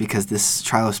through is because this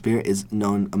trial of spirit is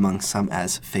known among some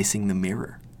as facing the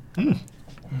mirror.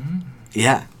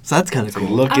 Yeah, so that's kind of cool.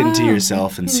 Look into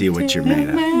yourself and see what you're made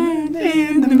of.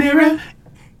 In the mirror.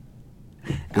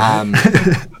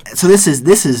 So this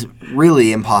is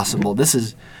really impossible. This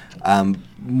is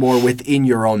more within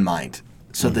your own mind,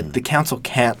 so that the council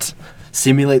can't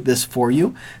simulate this for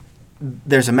you.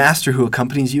 There's a master who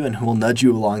accompanies you and who will nudge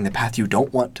you along the path you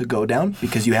don't want to go down,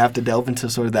 because you have to delve into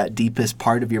sort of that deepest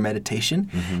part of your meditation.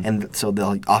 And so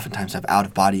they'll oftentimes have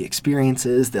out-of-body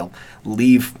experiences. They'll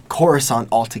leave Coruscant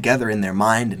altogether in their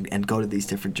mind and go to these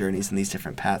different journeys and these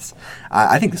different paths.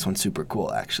 I think this one's super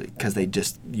cool, actually, because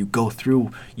you go through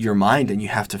your mind and you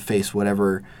have to face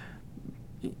whatever,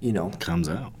 Comes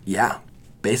out. yeah,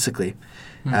 basically.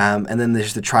 And then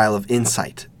there's the trial of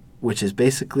insight, which is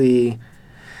basically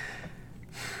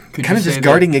Could kind you of just say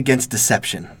guarding against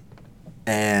deception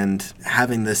and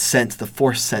having the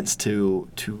force sense to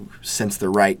sense the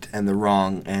right and the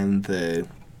wrong, and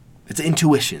it's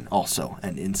intuition also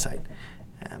and insight.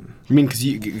 I mean, because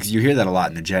you hear that a lot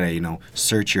in the Jedi,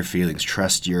 search your feelings,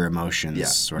 trust your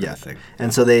emotions, sort of thing.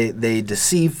 And so they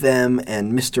deceive them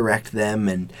and misdirect them,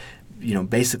 and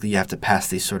basically you have to pass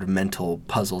these sort of mental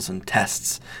puzzles and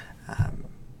tests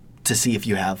to see if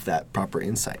you have that proper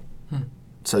insight.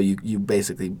 So you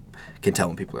basically can tell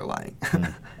when people are lying.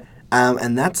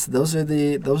 And those are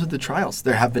the trials.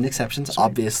 There have been exceptions,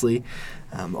 obviously.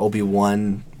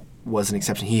 Obi-Wan was an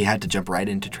exception. He had to jump right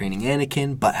into training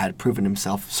Anakin, but had proven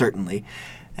himself certainly,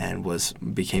 and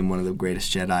became one of the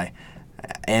greatest Jedi.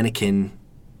 Anakin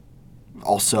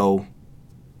also,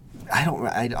 I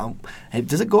don't.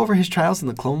 Does it go over his trials in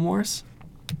the Clone Wars,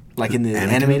 like in the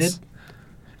Anakin's? animated?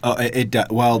 Oh, it does.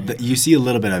 Well, you see a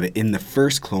little bit of it in the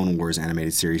first Clone Wars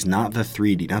animated series, not the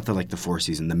 3D, not the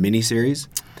 4-season, the mini-series.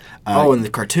 In the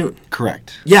cartoon.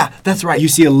 Correct. Yeah, that's right. You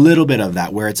see a little bit of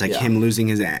that where it's like Yeah. him losing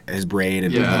his braid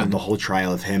and the whole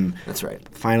trial of him That's right.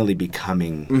 finally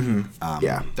becoming.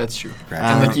 Yeah. That's true.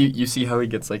 Gradually. And you see how he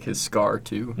gets like his scar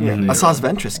too. Yeah. Asajj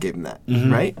Ventress gave him that,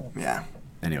 right? Yeah.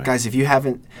 Anyway. Guys, if you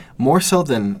haven't, more so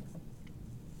than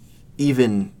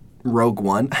even Rogue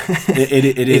One, It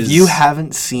is. if you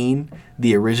haven't seen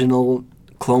the original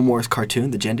Clone Wars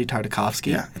cartoon, the Genndy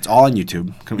Tartakovsky, Yeah, it's all on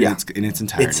YouTube Yeah. in its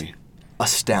entirety.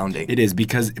 astounding. It is,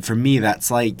 because for me, that's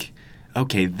like,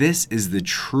 okay, this is the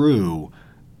true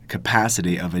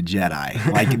capacity of a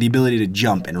Jedi. Like the ability to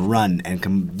jump and run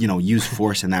and, use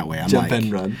force in that way. I'm Jump like,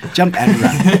 and run. Jump and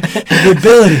run. The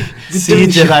ability See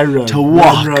Jedi run. to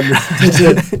walk,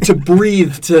 to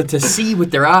breathe, to see with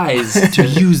their eyes. to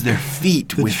use their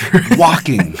feet with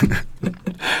walking.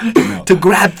 No. to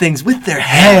grab things with their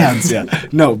hands. Yeah.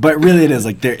 No, but really it is.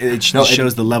 Like it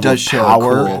shows the level of does show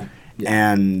power. cool.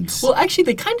 And Well, actually,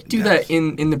 they kind of do that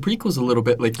in the prequels a little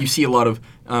bit. Like you see a lot of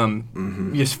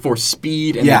just for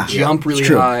speed and they jump really it's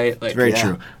true. high. Like, It's very Yeah.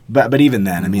 true. But even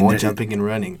then, I mean, More there- jumping and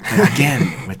running.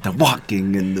 again with the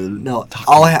walking and the No,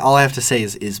 all I have to say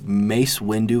is Mace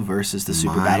Windu versus the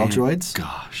Super Battle Droids.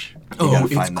 Gosh, Oh, gotta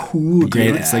it's find that. cool. great!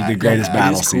 dude. It's like the greatest that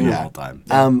battle is scene cool. of all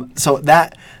time. So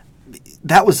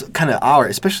that was kind of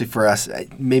especially for us.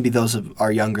 Maybe those of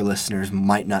our younger listeners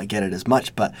might not get it as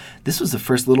much, but this was the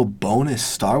first little bonus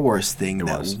Star Wars thing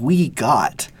that we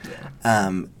got,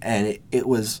 and it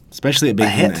was Especially it being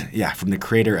a hit. from the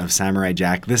creator of Samurai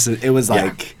Jack. It was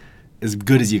like as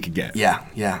good as you could get. Yeah.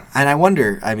 And I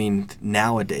wonder, I mean,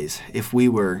 nowadays, if we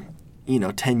were,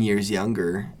 10 years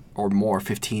younger or more,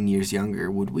 15 years younger,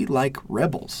 would we like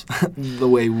Rebels the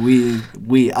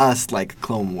way us like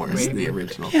Clone Wars, the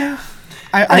original? Yeah.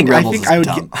 I think Rebels is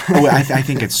dumb. I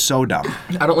think it's so dumb.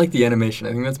 I don't like the animation.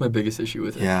 I think that's my biggest issue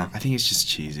with it. Yeah. I think it's just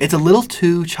cheesy. It's a little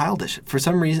too childish. For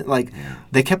some reason,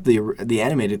 they kept the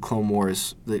animated Clone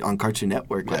Wars on Cartoon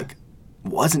Network,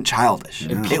 wasn't childish.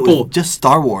 And It people- was just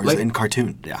Star Wars like- in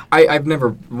cartoon. Yeah. I've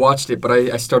never watched it, but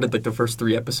I started like the first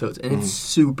 3 episodes, and it's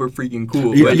super freaking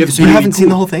cool. You- Like, you- it's so You really haven't seen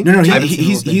the whole thing? No, I haven't seen the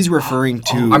whole thing. he's referring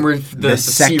to I'm the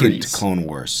second series. Clone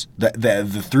Wars, the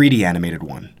 3D animated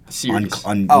one. Series.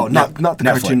 On Not the Cartoon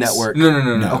Netflix. Network.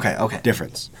 No. No. Okay.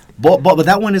 Difference. But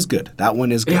that one is good. That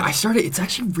one is good. Yeah, I started. It's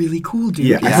actually really cool, dude.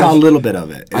 Yeah, I Yeah. saw a little bit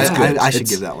of it. It's I good. should It's-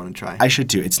 give that one a try. I should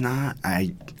too. It's not.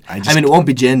 I just. I mean, it won't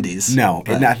be Gendy's. no.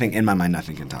 but- Nothing in my mind.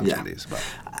 Nothing can top Yeah. these. But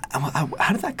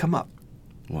How did that come up?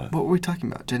 what? What were we talking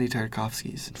about? Genndy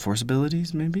Tartakovsky's. Force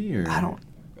abilities, maybe, or I don't.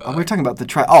 we're talking about the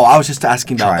trial. Oh, I was just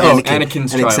asking about Trials.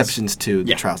 Anakin's and trials. exceptions to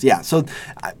the Yeah. trials. Yeah, so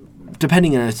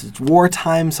depending on if it's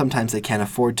wartime, sometimes they can't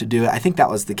afford to do it. I think that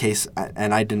was the case,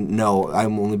 and I didn't know.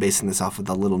 I'm only basing this off of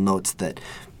the little notes that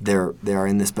they are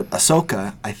in this. But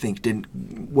Ahsoka, I think,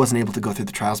 wasn't able to go through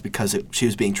the trials because she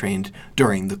was being trained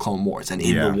during the Clone Wars and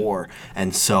in the war,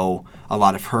 and so a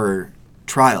lot of her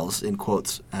trials, in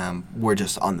quotes, were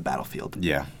just on the battlefield.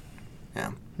 Yeah.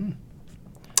 Yeah.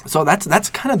 So that's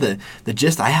kind of the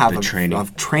gist I have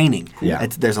of training. Yeah.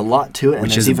 There's a lot to it, and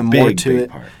Which there's is a even more big, to big it.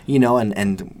 part.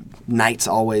 And Knights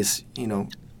always,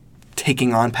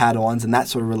 taking on Padawans and that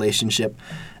sort of relationship.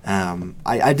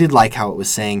 I did like how it was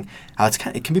saying how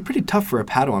it can be pretty tough for a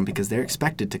Padawan because they're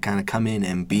expected to kind of come in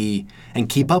and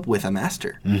keep up with a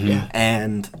master. Mm-hmm. Yeah.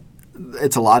 And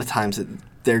it's a lot of times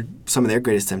that some of their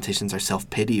greatest temptations are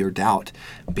self-pity or doubt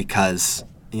because,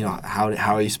 how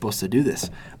are you supposed to do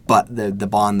this? But the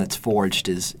bond that's forged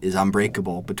is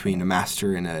unbreakable between a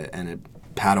master and a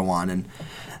Padawan, and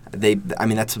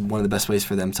that's one of the best ways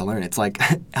for them to learn. It's like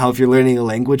how if you're learning a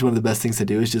language, one of the best things to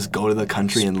do is just go to the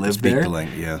country and live Speak there. the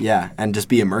language, yeah. Yeah, and just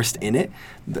be immersed in it.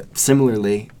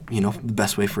 Similarly, the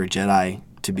best way for a Jedi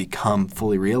to become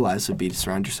fully realized would be to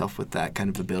surround yourself with that kind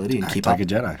of ability and keep like up. a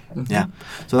Jedi. Yeah,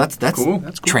 so that's Cool.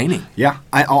 That's training. Yeah,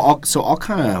 I'll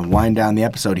kind of wind down the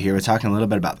episode here. We're talking a little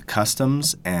bit about the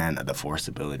customs and the Force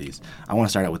abilities. I want to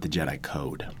start out with the Jedi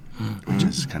Code, which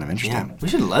is kind of interesting. Yeah, we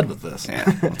should have led with this. Yeah,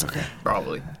 that's okay.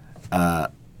 Probably.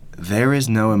 There is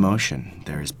no emotion,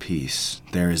 there is peace.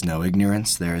 There is no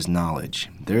ignorance, there is knowledge.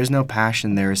 There is no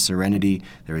passion, there is serenity.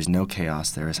 There is no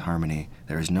chaos, there is harmony.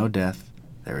 There is no death,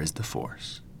 there is the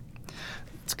Force.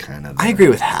 It's kind of... I agree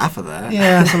with half of that.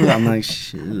 Yeah, I'm like,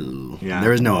 shoo. Yeah.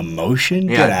 There is no emotion?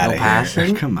 Yeah, Get no out of passion.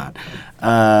 here. Come on.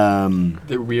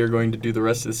 That we are going to do the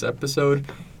rest of this episode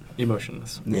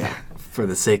emotionless. Yeah, for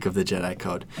the sake of the Jedi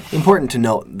Code. Important to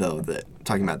note, though, that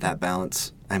talking about that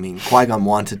balance, Qui-Gon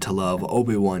wanted to love,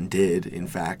 Obi-Wan did, in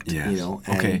fact. Yes. And,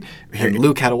 Okay. and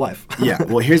Luke had a wife. Yeah,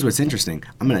 well, here's what's interesting.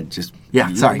 I'm going to just...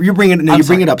 Yeah, sorry. You bring I'm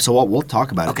sorry. it up, so we'll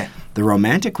talk about Okay. it. The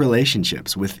romantic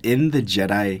relationships within the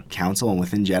Jedi Council and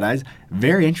within Jedis,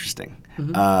 very interesting.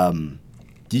 Mm-hmm.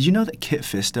 Did you know that Kit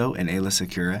Fisto and Aayla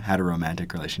Secura had a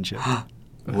romantic relationship?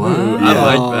 Whoa.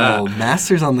 I like that.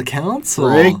 Masters on the council.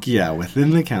 Frick, yeah, within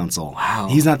the council. Wow.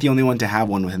 He's not the only one to have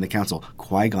one within the council.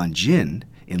 Qui-Gon Jinn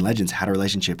in Legends had a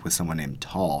relationship with someone named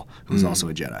Tal, who's also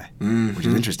a Jedi, which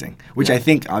is interesting. Which I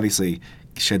think obviously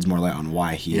sheds more light on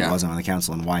why he wasn't on the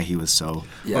council and why he was so...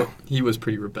 Yeah. Well, he was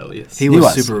pretty rebellious. He was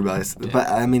was. super rebellious. Yeah.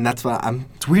 But, that's why I'm...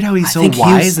 It's weird how he's I so think he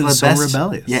wise was and the so best-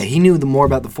 rebellious. Yeah, he knew more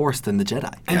about the Force than the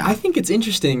Jedi. And I think it's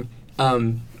interesting.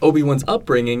 Obi-Wan's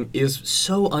upbringing is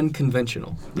so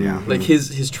unconventional. Yeah. Like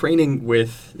his training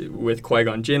with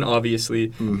Qui-Gon Jinn,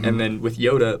 obviously, and then with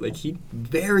Yoda, like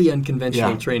very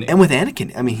unconventional training. And with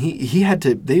Anakin, he had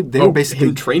to. They were basically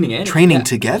him training Anakin. training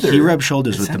together. He rubbed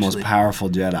shoulders with the most essentially.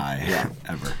 powerful Jedi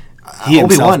ever. He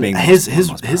himself Obi-Wan, being his the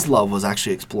most his powerful. love was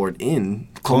actually explored in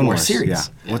the Clone Wars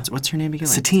series. Yeah. What's her name again?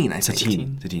 Satine, I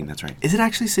think. Satine, that's right. Is it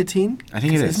actually Satine? I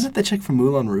think it is. Isn't it the chick from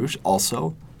Moulin Rouge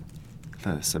also?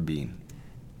 Sabine.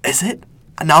 Is it?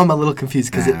 Now I'm a little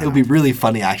confused because it would be really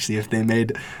funny actually if they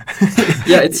made.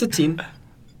 Yeah, it's Satine.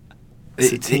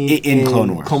 Satine in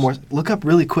Clone Wars. Clone Wars. Look up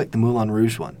really quick the Moulin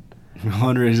Rouge one.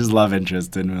 Moulin Rouge's love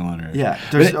interest in Moulin Rouge. Yeah,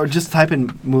 or just type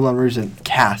in Moulin Rouge and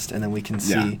cast, and then we can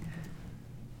see.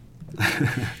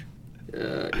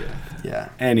 Yeah.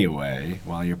 Anyway,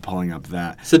 while you're pulling up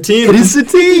that, Satine. It is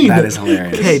Satine. that is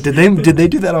hilarious. Okay, did they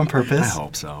do that on purpose? I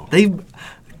hope so.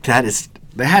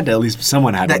 They had to at least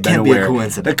someone had to That have can't been be a aware.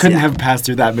 coincidence, That couldn't yeah. have passed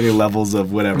through that many levels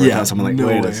of whatever. Yeah, Someone like, no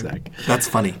wait way. a sec. That's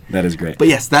funny. That is great. But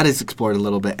yes, that is explored a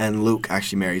little bit, and Luke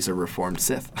actually marries a reformed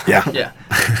Sith. Yeah. Yeah.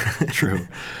 True.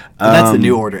 But that's the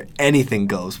new order. Anything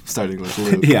goes, starting with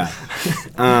Luke. Yeah.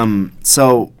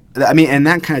 So and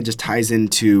that kind of just ties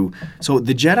into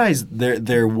the Jedi's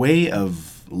their way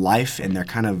of life and their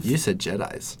kind of. You said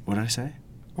Jedis. What did I say?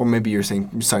 Or maybe you're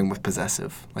starting with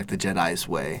possessive, like the Jedi's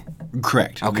way.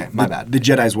 Correct. Okay, my bad. The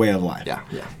Jedi's way of life. Yeah.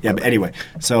 Yeah, but anyway,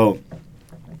 so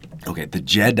okay, the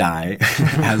Jedi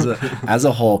as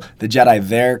a whole, the Jedi,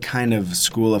 their kind of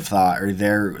school of thought or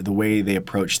the way they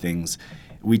approach things,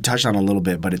 we touched on a little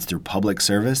bit, but it's through public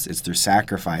service, it's through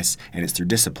sacrifice, and it's through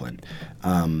discipline.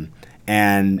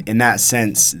 And in that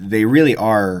sense, they really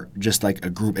are just like a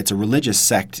group. It's a religious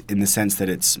sect in the sense that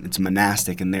it's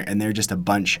monastic, and they're just a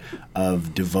bunch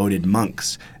of devoted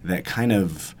monks that kind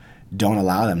of don't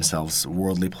allow themselves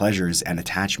worldly pleasures and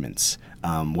attachments.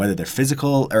 whether they're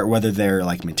physical or whether they're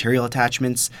like material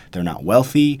attachments. They're not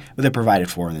wealthy, but they're provided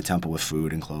for in the temple with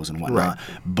food and clothes and whatnot.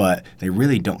 Right. But they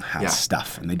really don't have Yeah.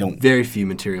 stuff, and they don't. Very few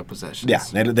material possessions. Yeah,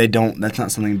 they don't. That's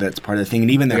not something that's part of the thing.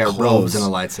 And even They their got clothes robes and a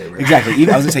lightsaber. Exactly.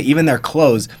 Even, I was gonna say even their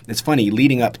clothes. It's funny.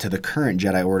 Leading up to the current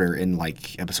Jedi Order in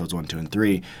like episodes 1, 2, and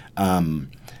 3,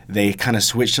 they kind of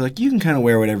switched to like you can kind of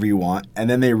wear whatever you want, and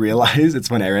then they realize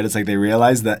it's when I read it's like they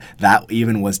realized that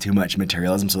even was too much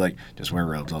materialism. So like just wear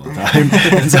robes all the time.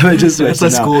 And so they just switched. That's why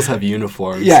to now- schools have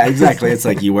uniforms. Yeah, exactly. It's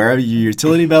like you wear your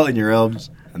utility belt and your robes,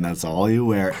 and that's all you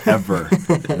wear ever.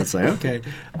 And it's like okay.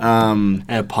 And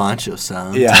a poncho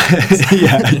sound. Yeah,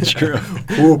 yeah, true.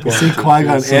 See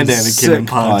Qui-Gon Some and Anakin sick in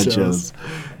ponchos.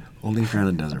 Only if you're on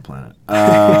a desert planet.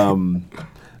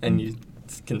 And you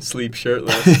can sleep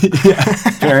shirtless. Yeah,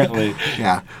 apparently.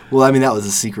 Yeah. Well, I mean, that was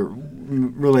a secret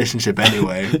relationship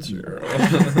anyway.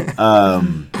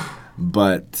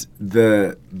 But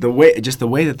the way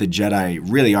that the Jedi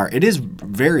really are, it is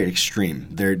very extreme.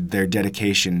 Their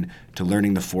dedication to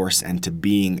learning the Force and to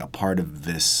being a part of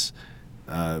this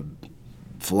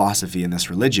philosophy and this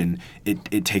religion,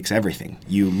 it takes everything.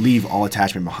 You leave all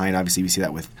attachment behind. Obviously, we see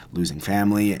that with losing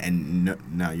family, and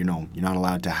you're not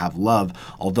allowed to have love.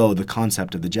 Although the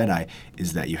concept of the Jedi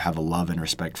is that you have a love and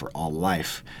respect for all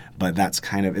life, but that's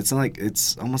kind of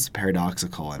it's almost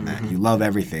paradoxical in that you love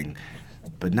everything,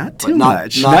 but not too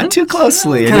much, not too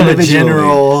closely, Kind of a individually.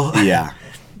 general yeah.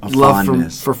 love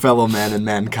Fondness. for fellow man and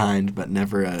mankind, but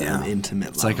never an intimate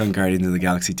It's love. like on Guardians of the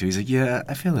Galaxy 2. He's like, yeah,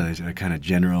 I feel a kind of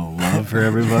general love for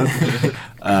everyone.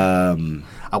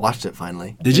 I watched it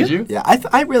finally. Did you? Yeah,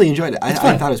 I really enjoyed it. I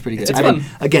thought it was pretty good. It's I mean,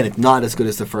 fun. again, it's not as good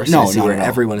as the first No, season not where at all.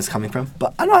 everyone is coming from,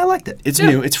 but I know I liked it. It's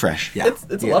new. It's fresh. Yeah.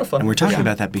 It's a lot of fun. And we're talking Yeah.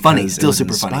 about that because Funny, it still was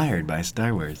super funny. inspired by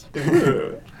Star Wars.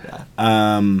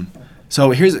 Yeah.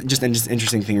 So here's just an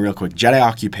interesting thing real quick. Jedi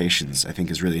occupations, I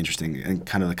think, is really interesting, and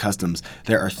kind of the customs.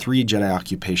 There are 3 Jedi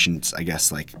occupations, I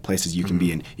guess, like places you can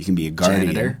be in. You can be a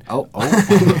guardian. Janitor. Oh.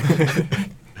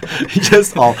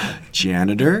 Just all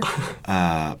janitor,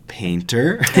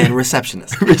 painter, And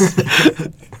receptionist.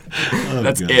 Oh,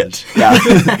 That's gosh. it. Yeah.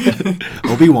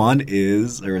 Obi-Wan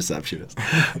is a receptionist.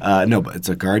 No, but it's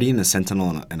a guardian, a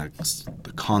sentinel, and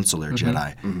the consular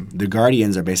Jedi. The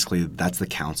guardians are basically, that's the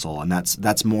council, and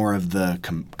that's more of the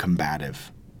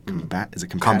combative. Is it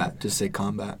combative? Combat. Just say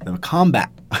combat. The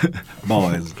combat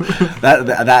boys. that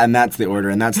and that's the order,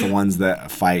 and that's the ones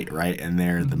that fight, right? And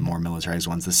they're the more militarized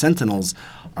ones. The Sentinels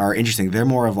are interesting. They're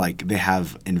more of like they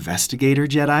have investigator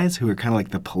Jedis who are kind of like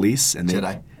the police and they,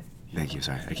 Jedi. Thank you.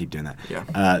 Sorry, I keep doing that.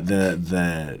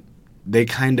 Yeah. They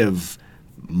kind of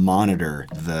monitor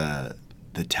the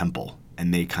temple,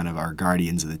 and they kind of are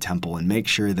guardians of the temple and make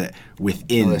sure that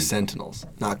within. They're sentinels,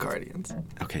 not guardians.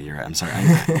 Okay, you're right. I'm sorry.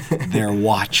 They're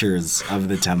watchers of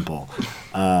the temple.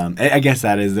 I guess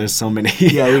that is. There's so many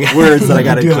words that I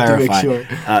got to You have to make clarify.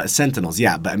 sure. Sentinels,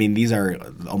 yeah, but I mean these are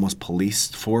almost police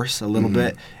force a little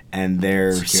bit, and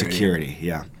they're security,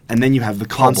 yeah. And then you have the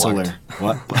consular.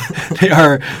 What? They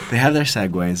have their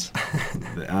segues,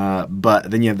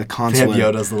 but then you have the They consular.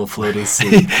 have Yoda's little floating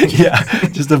suit. Yeah,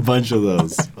 just a bunch of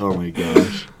those. Oh my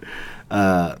gosh.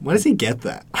 Why does he get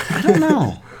that? I don't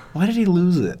know. Why did he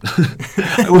lose it?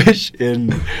 I wish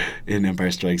in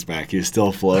Empire Strikes Back he was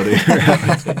still floating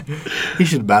around. He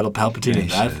should battle Palpatine Yeah, in he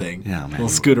that should. thing. Yeah, man. He'll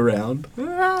scoot around.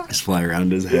 Just fly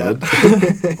around his head,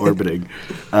 orbiting.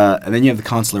 And then you have the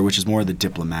consular, which is more the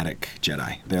diplomatic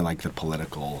Jedi. They're like the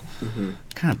political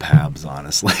kind of pabs,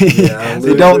 honestly. Yeah,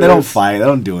 they don't fight. They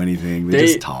don't do anything. They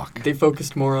just talk. They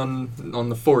focused more on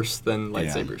the Force than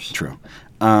lightsabers. Yeah, true.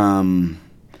 And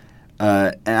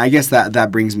I guess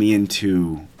that brings me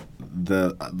into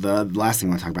the last thing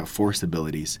I want to talk about, Force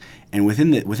abilities. And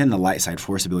within the light side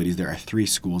Force abilities, there are 3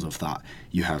 schools of thought.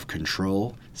 You have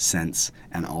control, sense,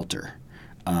 and alter.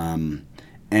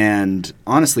 And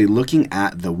honestly, looking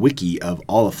at the wiki of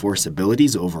all the Force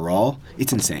abilities overall,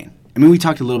 it's insane. I mean, we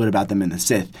talked a little bit about them in the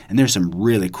Sith, and there's some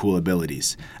really cool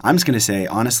abilities. I'm just going to say,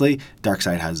 honestly,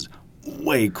 Darkseid has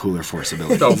way cooler Force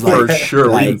abilities. Oh, for sure.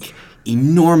 Like,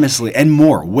 enormously, and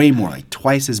way more, like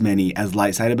twice as many as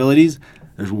light side abilities.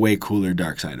 There's way cooler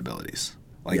dark side abilities.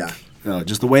 Like,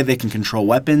 just the way they can control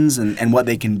weapons and what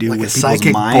they can do Like with a people's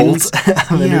psychic minds.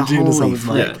 bolt of energy into someone's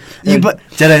mind. Yeah, but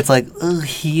Jedi, it's like,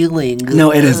 healing.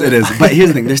 no, it is. But here's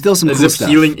the thing: there's still some As cool if stuff.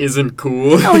 healing isn't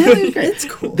cool. It's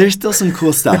cool. There's still some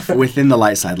cool stuff within the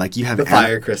light side. Like you have The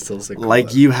fire crystals. are cool.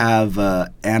 like you have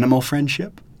animal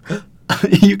friendship.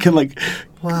 You can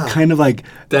kind of like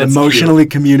That's emotionally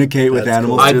communicate with That's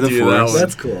animals cool. through I'd the do that force. one.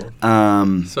 That's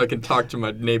cool. So I can talk to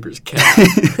my neighbor's cat.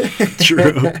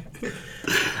 True.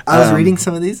 I was reading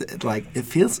some of these. Like, it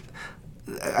feels.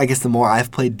 I guess the more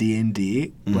I've played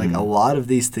D&D, like a lot of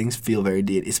these things feel very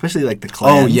D&D, especially like the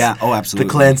clans. Oh yeah, oh absolutely.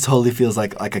 The clans totally feels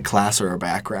like a class or a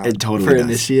background. It totally for does.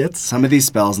 initiates. Some of these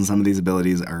spells and some of these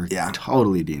abilities are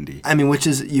totally D&D. I mean, which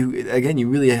is you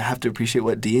really have to appreciate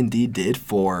what D&D did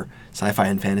for sci-fi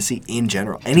and fantasy in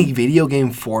general. Any video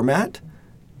game format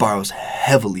borrows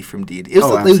heavily from D&D. It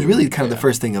was really kind of the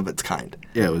first thing of its kind.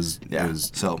 Yeah, it was.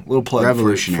 So little plug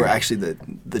revolutionary for actually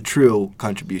the true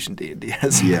contribution D&D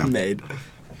has made.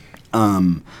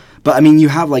 But I mean, you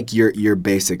have like your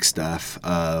basic stuff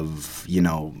of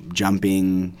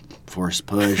jumping, force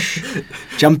push,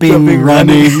 jumping,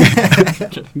 running.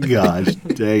 Gosh,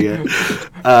 dang it!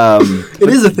 It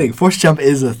is a thing. Force jump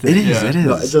is a thing. It is. It is.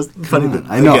 No, it's just funny that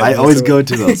I know. I always go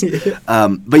to those.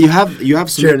 But you have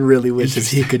some. Jared really wishes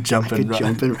he could jump and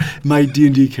run. My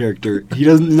D&D character, he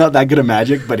doesn't not that good at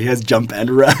magic, but he has jump and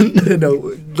run.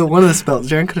 No, one of the spells.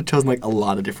 Jared could have chosen like a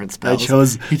lot of different spells. He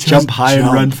chose jump high and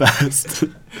run fast.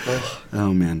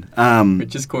 Oh man.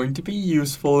 Which is going to be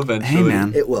useful eventually. Hey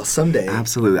man. It will someday.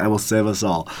 Absolutely. I will save us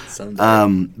all.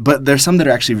 Someday. But there's some that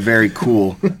are actually very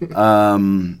cool.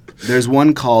 There's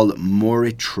one called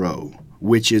Moritro,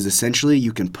 which is essentially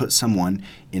you can put someone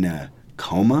in a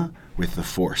coma with the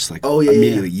Force. Like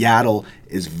immediately. Yaddle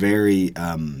is very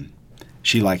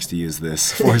she likes to use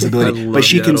this Force ability. But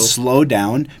she can slow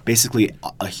down basically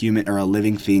a human or a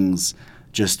living thing's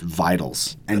just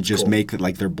vitals and make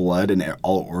like their blood and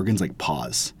all organs like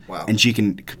pause. Wow. And she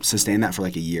can sustain that for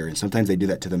like a year. And sometimes they do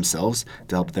that to themselves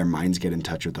to help their minds get in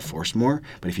touch with the Force more.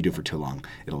 But if you do it for too long,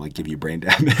 it'll like give you brain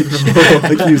damage.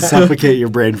 Like you suffocate your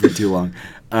brain for too long.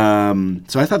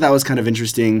 So I thought that was kind of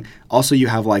interesting. Also, you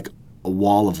have like a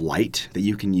wall of light that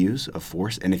you can use of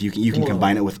Force, and if you can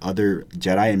combine it with other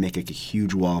Jedi and make like a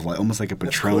huge wall of light, almost like a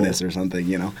Patronus or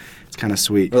something. It's kind of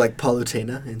sweet. Or like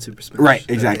Palutena in Super Smash. Right,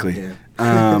 exactly.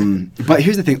 But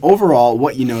here's the thing. Overall,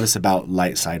 what you notice about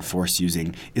light side Force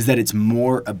using is that it's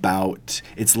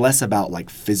less about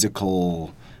like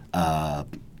physical,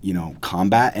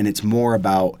 combat, and it's more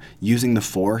about using the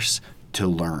Force to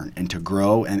learn and to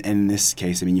grow. And in this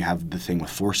case, I mean, you have the thing with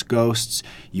Force ghosts.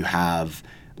 You have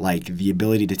like the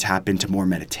ability to tap into more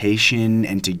meditation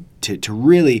and to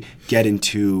really get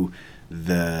into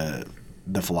the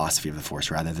philosophy of the Force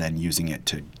rather than using it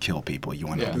to kill people. You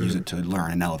want to use it to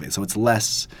learn and elevate. So it's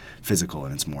less physical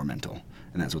and it's more mental.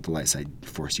 And that's what the light side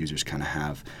Force users kind of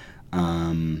have.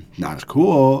 Not as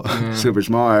cool, super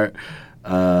smart.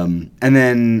 And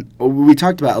then we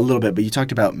talked about a little bit, but you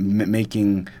talked about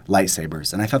making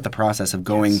lightsabers. And I thought the process of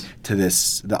going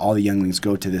to all the younglings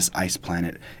go to this ice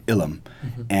planet, Ilum,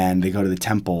 and they go to the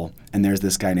temple, and there's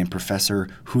this guy named Professor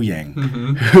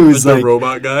Huyang, who's like the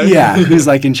robot guy? Yeah, who's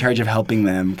like in charge of helping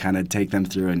them kind of take them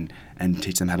through and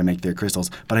teach them how to make their crystals.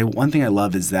 But one thing I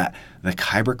love is that the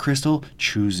Kyber crystal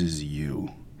chooses you.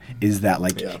 Is that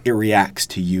like it reacts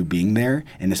to you being there,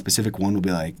 and a specific one will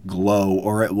be like glow,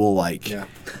 or it will like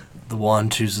the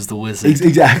wand chooses the wizard.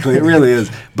 Exactly, it really is.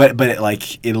 But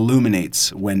it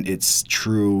illuminates when it's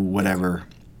true. Whatever.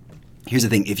 Here's the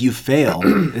thing: if you fail,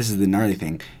 this is the gnarly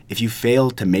thing. If you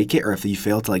fail to make it, or if you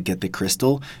fail to like get the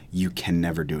crystal, you can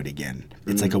never do it again.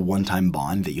 It's like a one-time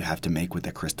bond that you have to make with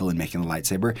the crystal in making a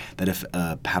lightsaber. That if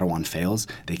a Padawan fails,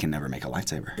 they can never make a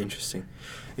lightsaber. Interesting.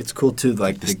 It's cool too.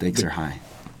 Like the stakes are high.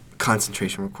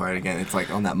 Concentration required again. It's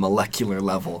like on that molecular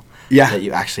level that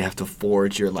you actually have to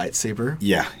forge your lightsaber.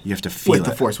 Yeah, you have to feel with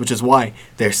the Force, which is why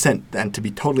they're sent and to be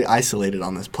totally isolated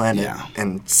on this planet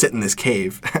and sit in this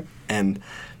cave and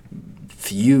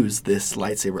fuse this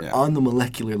lightsaber on the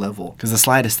molecular level. Because the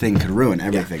slightest thing could ruin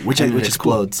everything, which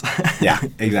explodes. Cool. Yeah,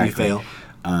 exactly. If you fail.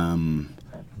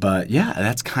 But yeah,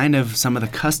 that's kind of some of the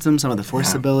customs, some of the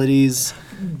Force abilities.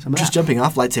 Just jumping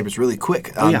off lightsabers really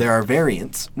quick. There are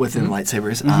variants within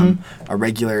lightsabers. A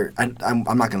regular, I'm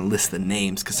not going to list the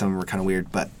names because some of them are kind of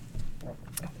weird, but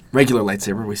regular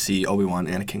lightsaber we see Obi-Wan,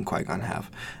 Anakin, Qui-Gon have.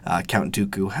 Count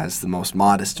Dooku has the most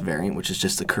modest variant, which is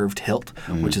just a curved hilt,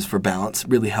 which is for balance.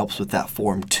 Really helps with that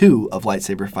form 2 of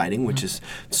lightsaber fighting, which is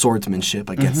swordsmanship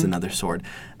against another sword.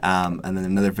 And then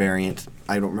another variant,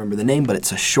 I don't remember the name, but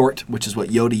it's a short, which is what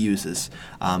Yoda uses.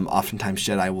 Oftentimes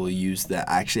Jedi will use that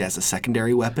actually as a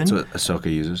secondary weapon. That's what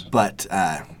Ahsoka uses. But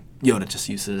Yoda just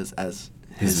uses it as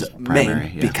his primary,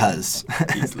 main because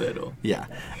he's little. Yeah.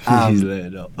 He's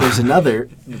little. There's another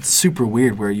super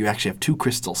weird where you actually have 2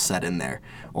 crystals set in there,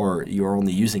 or you're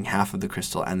only using half of the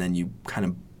crystal and then you kind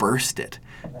of burst it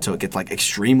so it gets like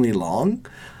extremely long.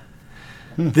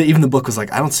 Even the book was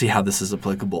like, I don't see how this is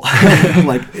applicable.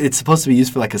 Like it's supposed to be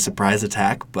used for like a surprise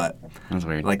attack, but that's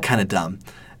weird. Like kind of dumb.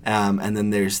 And then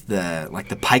there's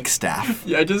the pike staff.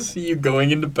 Yeah, I just see you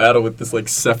going into battle with this like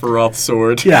Sephiroth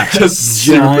sword. Yeah. just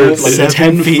Giant, super like, thick.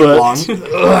 7 feet foot.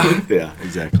 long. Yeah,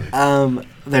 exactly.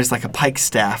 There's like a pike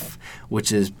staff,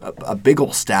 which is a big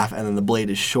old staff, and then the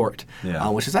blade is short. Yeah.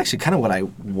 Which is actually kind of what I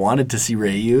wanted to see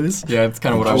Rey use. Yeah, it's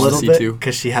kind of what I A want to little see bit, too.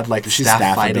 because she had like She's staff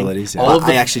staff fighting. abilities, yeah. All of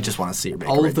the- I actually just want to see her make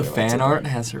All a of the regular fan lightsaber. art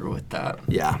has her with that.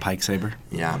 Yeah. Pike saber.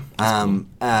 Yeah.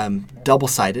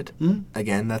 Double-sided.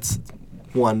 Again, that's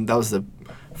one. That was the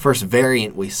first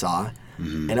variant we saw,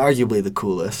 and arguably the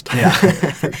coolest. Yeah,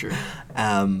 For sure.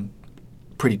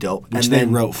 Pretty dope. Which and they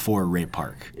then, wrote for Ray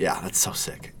Park. Yeah, that's so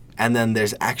sick. And then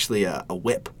there's actually a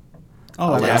whip.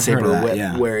 Oh, A I've heard lightsaber of that, whip,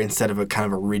 yeah. where instead of a kind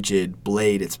of a rigid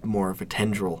blade, it's more of a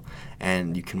tendril,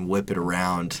 and you can whip it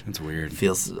around. That's weird.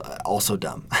 Feels also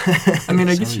dumb. I mean,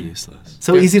 I guess So you, useless.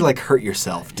 so easy to like hurt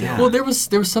yourself too. Yeah. well, there was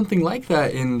something like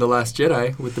that in The Last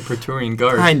Jedi with the Praetorian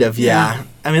Guard. Kind of, yeah.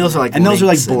 I mean, those are like And those are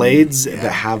like links and- blades yeah.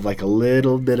 that have like a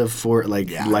little bit of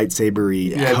Yeah. lightsabery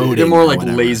Yeah, coating. they're more or like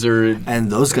whatever. laser.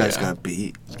 And those guys Yeah. got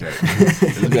beat.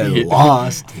 Those guys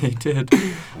lost. They did.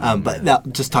 But now,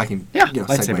 just talking. Yeah, segue.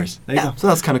 lightsabers. There you yeah, go. so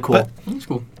that's kind of cool. But- That's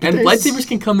cool. And there's- lightsabers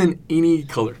can come in any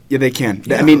color. Yeah, they can.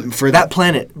 Yeah. I mean, for that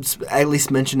planet, at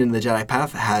least mentioned in the Jedi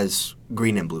Path, has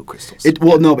green and blue crystals.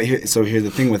 Well, no, but here's the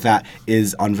thing with that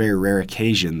is on very rare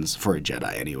occasions, for a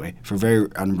Jedi anyway,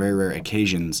 on very rare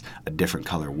occasions, a different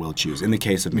color will choose. In the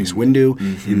case of Mace Windu,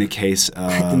 in the case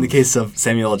of... in the case of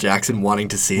Samuel L. Jackson wanting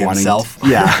to see wanting- himself.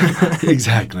 Yeah,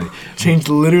 exactly. Changed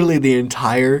literally the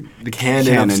entire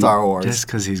canon of Star Wars. Just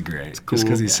because he's great. cool. Just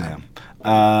because he's Yeah. Sam.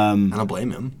 I don't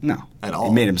blame him. No. At all.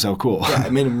 It made him so cool. Yeah,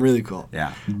 it made him really cool.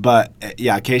 Yeah, but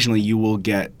yeah, occasionally you will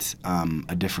get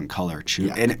a different color choose,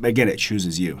 Yeah. and again, it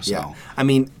chooses you. So Yeah. I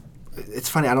mean, it's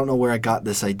funny. I don't know where I got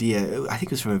this idea. I think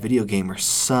it was from a video game or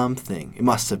something. It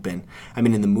must have been. I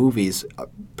mean, in the movies,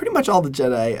 pretty much all the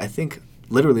Jedi, I think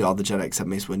literally all the Jedi except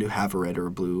Mace Windu have a red or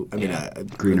a blue, a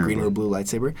green or a blue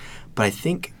lightsaber. But I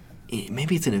think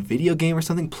maybe it's in a video game or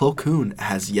something. Plo Koon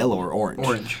has yellow or orange.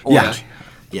 Orange. Yeah.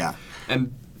 Yeah.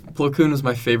 And Plo Koon was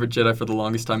my favorite Jedi for the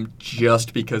longest time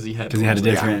just because he had because he had a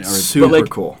orange. different. Yeah. Or, Super But like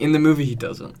cool. in the movie he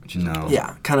doesn't. Which is no.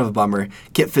 Yeah, kind of a bummer.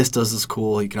 Kit Fisto's is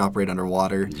cool. He can operate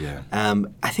underwater. Yeah.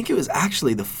 I think it was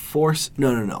actually the Force.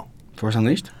 No. Force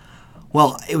Unleashed.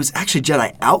 Well, it was actually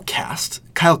Jedi Outcast.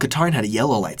 Kyle Katarn had a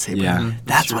yellow lightsaber. Yeah.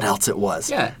 That's what else it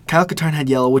was. Yeah. Kyle Katarn had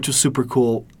yellow, which was super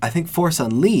cool. I think Force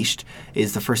Unleashed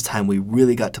is the first time we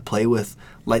really got to play with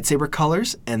lightsaber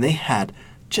colors, and they had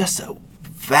just a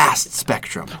vast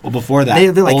spectrum. Well, before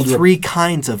that, They're like Old Re- three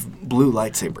kinds of blue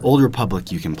lightsaber. Old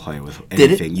Republic, you can play with Did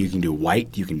it? anything. You can do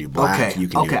white. You can do black. Okay, You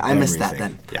can do I missed that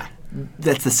everything. then. Yeah.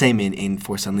 That's the same in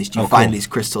Force Unleashed. You Oh, find cool. these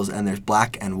crystals, and there's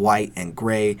black and white and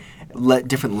gray,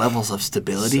 different levels of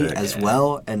stability Sick. as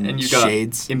well, and And you got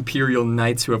shades. Imperial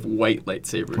Knights who have white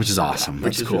lightsabers. Which is awesome. Which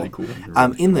That's is cool. really cool.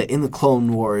 In the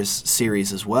Clone Wars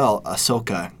series as well,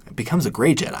 Ahsoka becomes a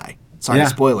gray Jedi. Sorry, Yeah.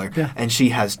 spoiler. Yeah. And she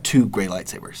has two gray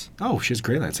lightsabers. Oh, she has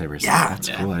great lightsabers. Yeah. That's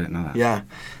cool. I didn't know that. Yeah.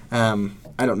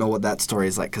 I don't know what that story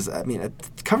is like because I mean it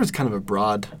covers kind of a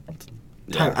broad time.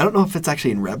 Yeah. I don't know if it's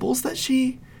actually in Rebels that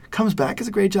she comes back as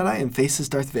a gray Jedi and faces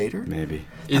Darth Vader. Maybe.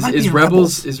 Is might be in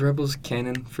Rebels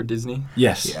canon for Disney?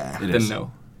 Yes. Yeah. It Then is.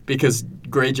 no. Because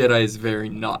Grey Jedi is very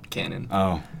not canon.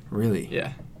 Oh. Really?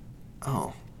 Yeah.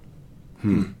 Oh.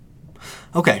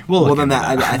 Okay. We'll well, look then into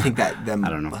that. I think that I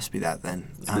don't know. must be that then.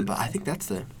 But I think that's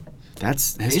the.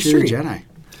 That's history, History. of Jedi.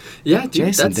 Yeah, dude,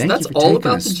 Jason, that's thank you for all taking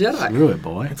about us the Jedi. through it,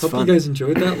 boy. It's Hope fun. you guys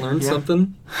enjoyed that, learned Yeah.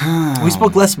 something. We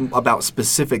spoke less about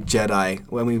specific Jedi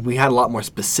when we had a lot more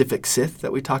specific Sith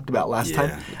that we talked about last time,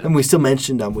 Yeah. and we still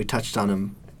mentioned them. We touched on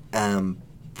them,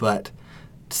 but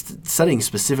studying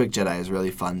specific Jedi is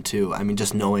really fun too. I mean,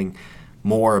 just knowing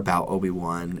more about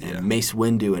Obi-Wan and Yeah. Mace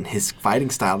Windu and his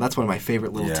fighting style. That's one of my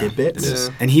favorite little tidbits. It is.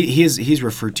 Yeah. And he's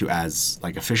referred to as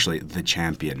like officially the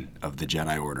champion of the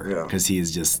Jedi Order Yeah. because he is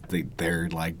just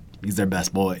he's their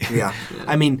best boy. Yeah.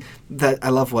 I mean, I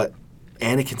love what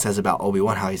Anakin says about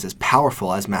Obi-Wan, how he's as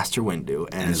powerful as Master Windu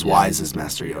and as wise as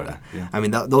Master Yoda. Yeah. I mean,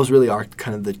 those really are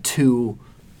kind of the two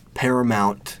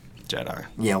paramount, Jedi.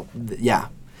 yeah. Yeah.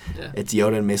 It's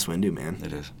Yoda and Mace Windu, man.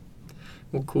 It is.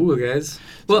 Well, cool, guys.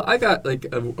 Well, I got like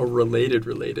a related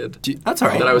That's all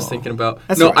right. that I was thinking about.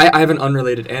 That's No, all right. I have an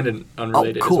unrelated and an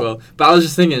unrelated cool. as well. But I was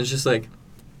just thinking, it's just like,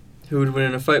 who would win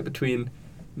in a fight between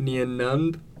Nien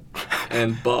Nunb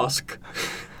and Bosk?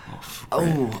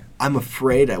 Oh, I'm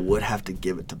afraid I would have to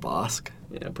give it to Bosk.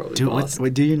 Yeah, probably Do Bosk.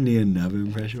 what do your Nien Nunb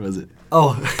impression? Was it?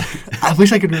 Oh, I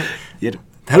wish I could. Yeah.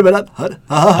 The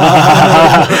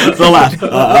the laugh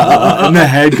and the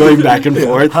head going back and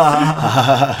forth.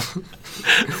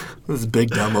 With his big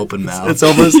dumb open mouth. It's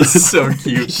almost He's so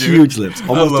cute, dude. huge lips,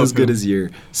 almost love as good him. as your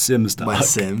Sims dog. My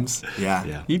Sims. Yeah.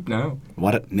 Yeah. Heap no.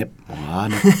 What a nip.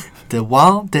 What De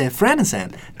wal, de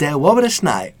Franisen, de wabber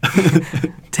snij.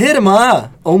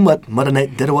 Terema, omat,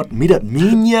 madanet, de wat, midat,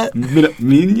 minya.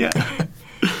 Minya.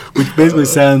 Which basically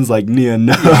sounds like Nia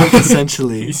no.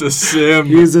 Essentially. He's a sim.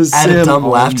 He's a Add a Sim. dumb Oh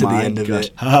laugh to the my end of gosh.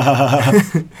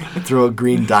 it. Throw a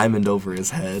green diamond over his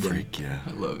head. and- Freak, yeah.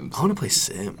 I love him. I want to play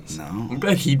Sims. I'm No.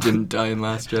 glad he didn't die in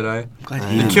Last Jedi. I'm glad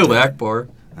He he killed didn't. Akbar.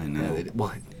 I Yeah, know. they did.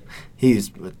 Well, he's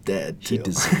dead He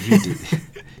too.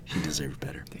 he deserved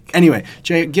better. Anyway,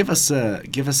 Jay, give us a.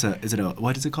 Is it a?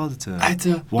 What is it called? It's a. It's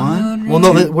a one. Well,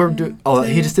 no, we're doing. Oh,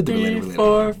 he just did the related. 3,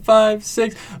 4, 5,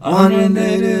 6.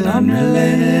 Unrelated,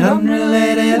 unrelated,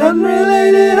 unrelated,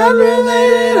 unrelated,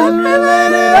 unrelated, unrelated,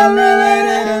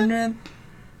 unrelated, unrelated.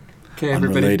 Okay,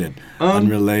 everybody.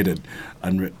 Unrelated.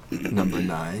 Number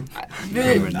 9.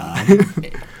 Number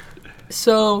 9.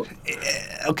 So,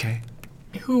 Okay.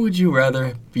 who would you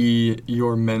rather be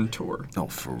your mentor? Oh,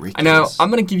 freak. Now, I'm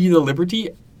going to give you the liberty.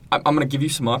 I'm going to give you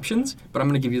some options, but I'm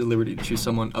going to give you the liberty to choose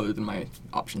someone other than my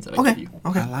options that I give Okay.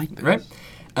 you. I like this. Right?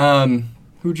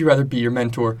 Who would you rather be your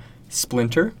mentor?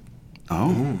 Splinter,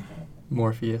 Oh.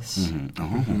 Morpheus,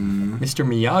 Oh. Mr.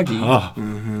 Miyagi,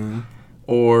 Oh.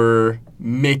 or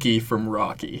Mickey from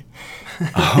Rocky?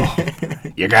 Oh.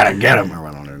 You gotta get him. Or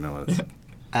I don't even know what it's.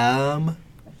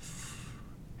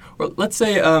 Or let's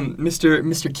say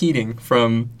Mr. Keating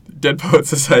from Dead Poet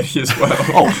Society as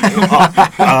well.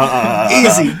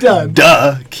 Easy done.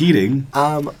 Duh. Keating.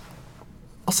 I'll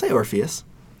say Orpheus.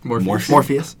 Morpheus.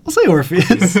 Morpheus. I'll say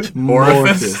Orpheus.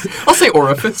 Orifice. I'll say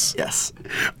Orifice. Yes.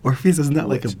 Orpheus isn't that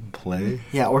like a play?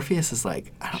 Yeah, Orpheus is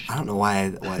like I don't know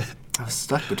why I was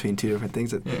stuck between two different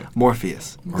things. Yeah.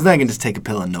 Morpheus. Because then I can just take a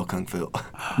pill and no kung fu.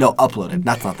 No, upload it.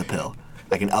 That's not the pill.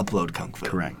 I can upload kung fu.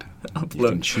 Correct. You Upload.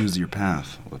 can choose your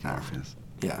path with Morpheus.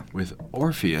 Yeah. With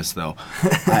Orpheus, though,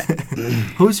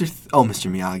 Who's your? Mr.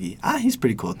 Miyagi. He's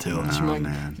pretty cool too. Oh,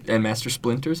 man. And Master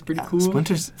Splinter's pretty Yeah, cool.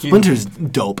 Splinter's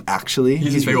dope actually.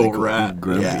 He's a big really old cool. rat.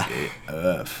 Grumpy Yeah.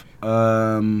 AF.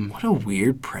 What a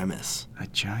weird premise. A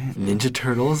giant Ninja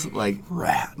Turtles like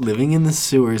rat. living in the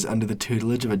sewers under the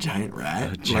tutelage of a giant rat, A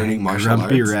learning giant martial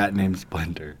grumpy arts. rat named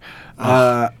Splinter.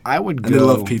 I would go. And they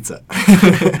love pizza.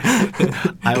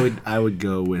 I would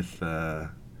go with.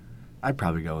 I'd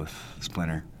probably go with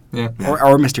Splinter. Yeah.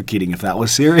 Or Mr. Keating if that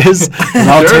was serious. And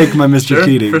I'll Sure, take my Mr. sure,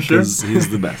 Keating for sure. because he's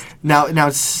the best. Now,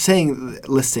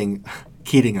 listing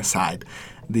Keating aside,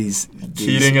 these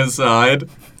Keating aside.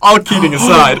 All Keating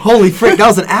aside. Holy frick! That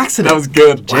was an accident. That was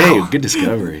good. Jay, Wow. good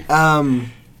discovery.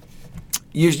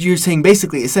 You're saying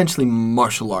basically, essentially,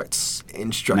 martial arts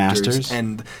instructors Masters?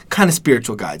 and kind of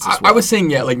spiritual guides as I well. was saying,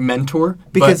 yeah, like mentor.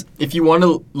 Because- but if you want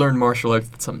to learn martial arts,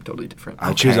 that's something totally different.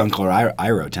 I'll choose Okay. Uncle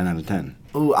Iroh, 10 out of 10.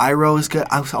 Ooh, Iroh is good.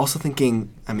 I was also thinking,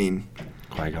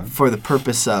 Qui-Gon. for the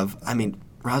purpose of,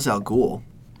 Ra's al Ghul.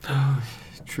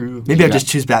 True. Maybe I'll Yeah. just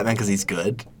choose Batman because he's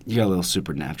good. You got a little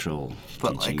supernatural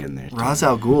But teaching like in there. too. Ra's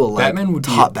al Ghul, like Batman would be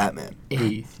top a- Batman.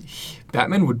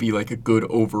 Batman would be like a good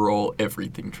overall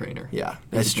everything trainer. Yeah, If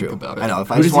that's you think true. about it. I know. If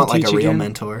Who I does just he want like a teach real again?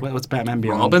 mentor. What's Batman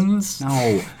Beyond? Robbins?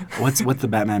 No. What's the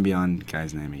Batman Beyond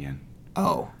guy's name again?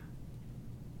 Oh.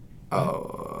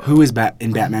 Who is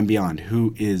in Batman Beyond?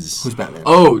 Who's Batman?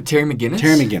 Oh, Terry McGinnis?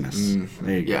 Terry McGinnis.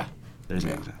 There you go. Yeah. There's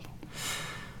an example.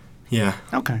 Yeah.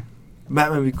 Okay.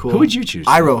 Batman would be cool. Who would you choose?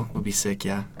 Iroh would be sick,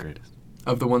 yeah. Greatest.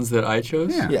 Of the ones that I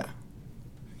chose? Yeah. Yeah.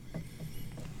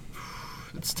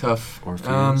 It's tough.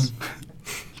 Orpheus.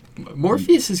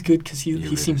 Morpheus is good because he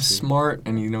Eurydice. seems smart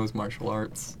and he knows martial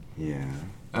arts. Yeah.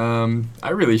 I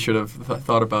really should have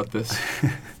thought about this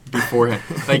beforehand.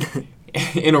 Like,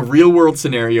 in a real world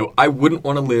scenario, I wouldn't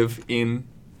want to live in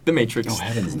the Matrix Oh,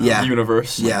 heavens no. Yeah.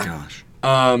 universe. Yeah.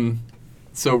 Gosh.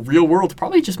 So real world,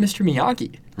 probably just Mr.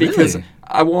 Miyagi. Because Really?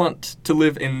 I want to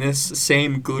live in this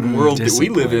same good world that we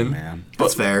live Discipline, in. Man.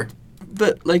 That's fair.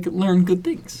 But, like, learn good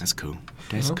things. That's cool.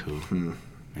 That's know? cool.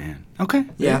 Man. Okay.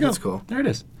 there Yeah, you go. that's cool. There it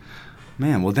is.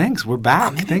 Man, well, thanks. We're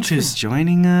back. maybe Thanks for choose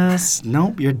joining us.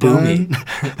 Nope, you're Boomy.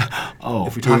 done. Oh,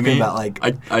 If we're talking Boomy, about like,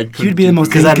 I couldn't you'd be the do most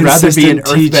because I'd rather be an inconsistent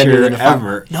earthbender teacher than if I-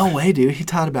 ever. No way, dude. He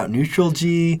taught about neutral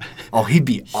G. Oh, he'd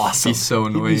be awesome. He's so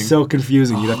He'd annoying. be so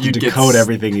confusing. You'd have to You'd get decode s-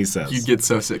 everything he says. You'd get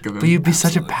so sick of him. But you'd be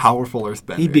such a powerful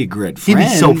earthbender. He'd be a great He'd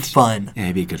friend. be so fun, Yeah,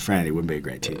 he'd be a good friend. He wouldn't be a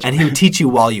great teacher. and he would teach you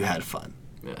while you had fun.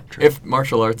 Yeah. If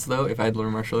martial arts, though, if I had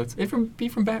learned martial arts, it'd be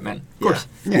from Batman. Of course.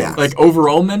 Yeah. Like,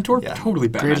 overall mentor, Yeah. totally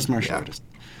Batman. Greatest martial Yeah. artist.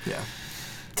 Yeah.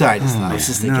 Sorry, I was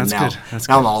just Oh, no, thinking that's now. good. That's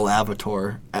now I'm good. all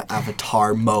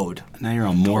avatar mode. Now you're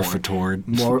on Morphitord.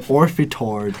 More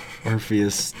Orphitord.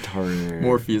 Orpheus, Tar.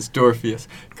 Morpheus, Dorpheus,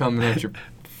 coming at your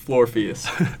Florpheus.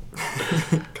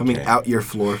 Coming Okay. out your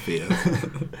floor for you.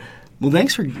 Well,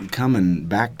 thanks for coming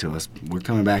back to us. We're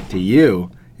coming back to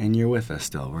you, and you're with us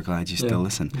still. We're glad you still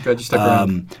listen. Glad you stuck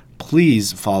around.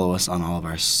 Please follow us on all of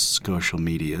our social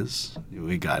medias.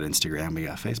 We got Instagram, we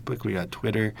got Facebook, we got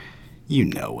Twitter. You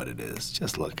know what it is.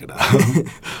 Just look it up.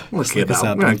 Look us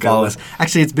up We're and not follow gonna- us.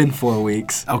 Actually, it's been 4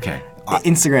 weeks. Okay.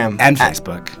 Instagram And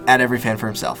Facebook. at every fan for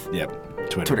himself. Yep.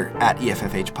 Twitter at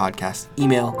EFFH podcast.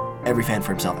 Email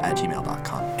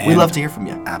everyfanforhimself@gmail.com. We'd And- love to hear from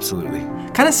you. Absolutely.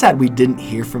 Kind of sad we didn't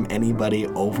hear from anybody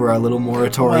over our little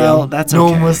moratorium. Well, that's No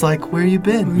okay. one was like, "Where you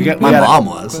been?" We My mom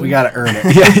was. We got to earn it.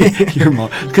 Yeah, your mom.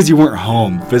 Because you weren't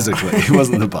home physically. It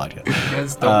wasn't the podcast. You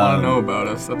guys don't want to know about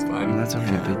us. That's fine. That's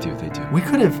okay. They do. They do. We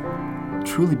could have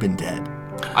truly been dead.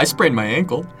 I sprained my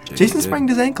ankle. Jason did. sprained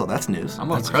his ankle. That's news. I'm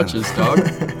on That's crutches, dog.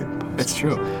 It's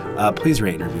true. Please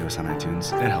rate and review us on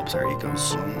iTunes. It helps our ego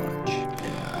so much.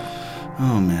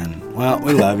 Oh, man. Well,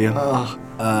 we love you.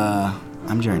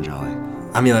 I'm Jaron Jolly.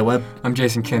 I'm Eli Webb. I'm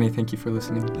Jason Kenny. Thank you for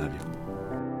listening. Love you.